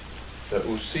is the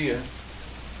ousia,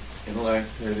 intellect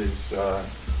that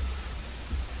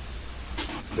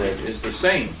is the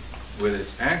same with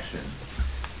its action,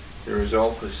 the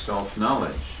result is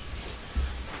self-knowledge,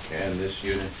 and this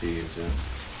unity is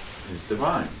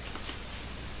divine.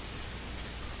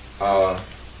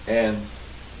 And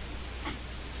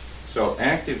so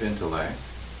active intellect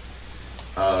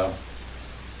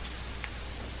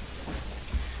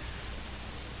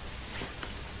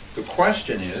the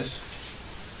question is,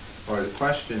 or the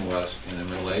question was in the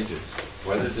Middle Ages,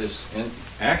 whether this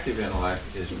active intellect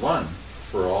is one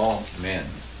for all men,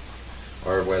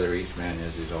 or whether each man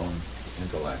has his own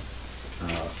intellect.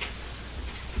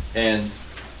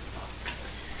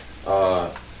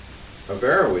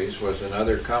 Averroes was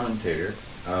another commentator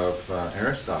of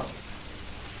Aristotle.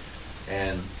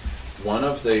 And one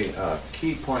of the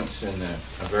key points in the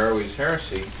Averroes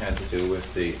heresy had to do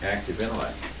with the active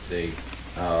intellect. The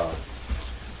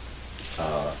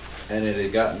And it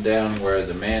had gotten down where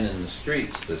the man in the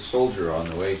streets, the soldier on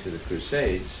the way to the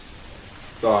Crusades,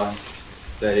 thought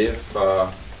that if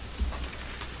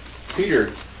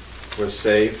Peter was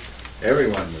saved,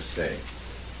 everyone was saved,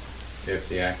 if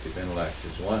the active intellect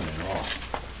is one and all.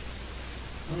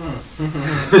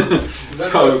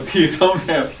 So you don't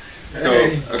have. So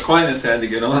Aquinas had to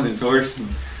get on his horse and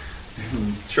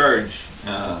charge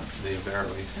the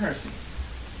Averroes heresy.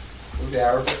 Was the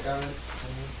Arabic guy?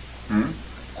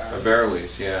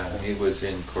 Averroes, yeah, he was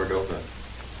in Cordova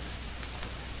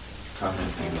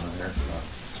commenting on their stuff.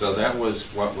 So that was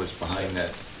what was behind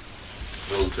that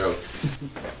little joke.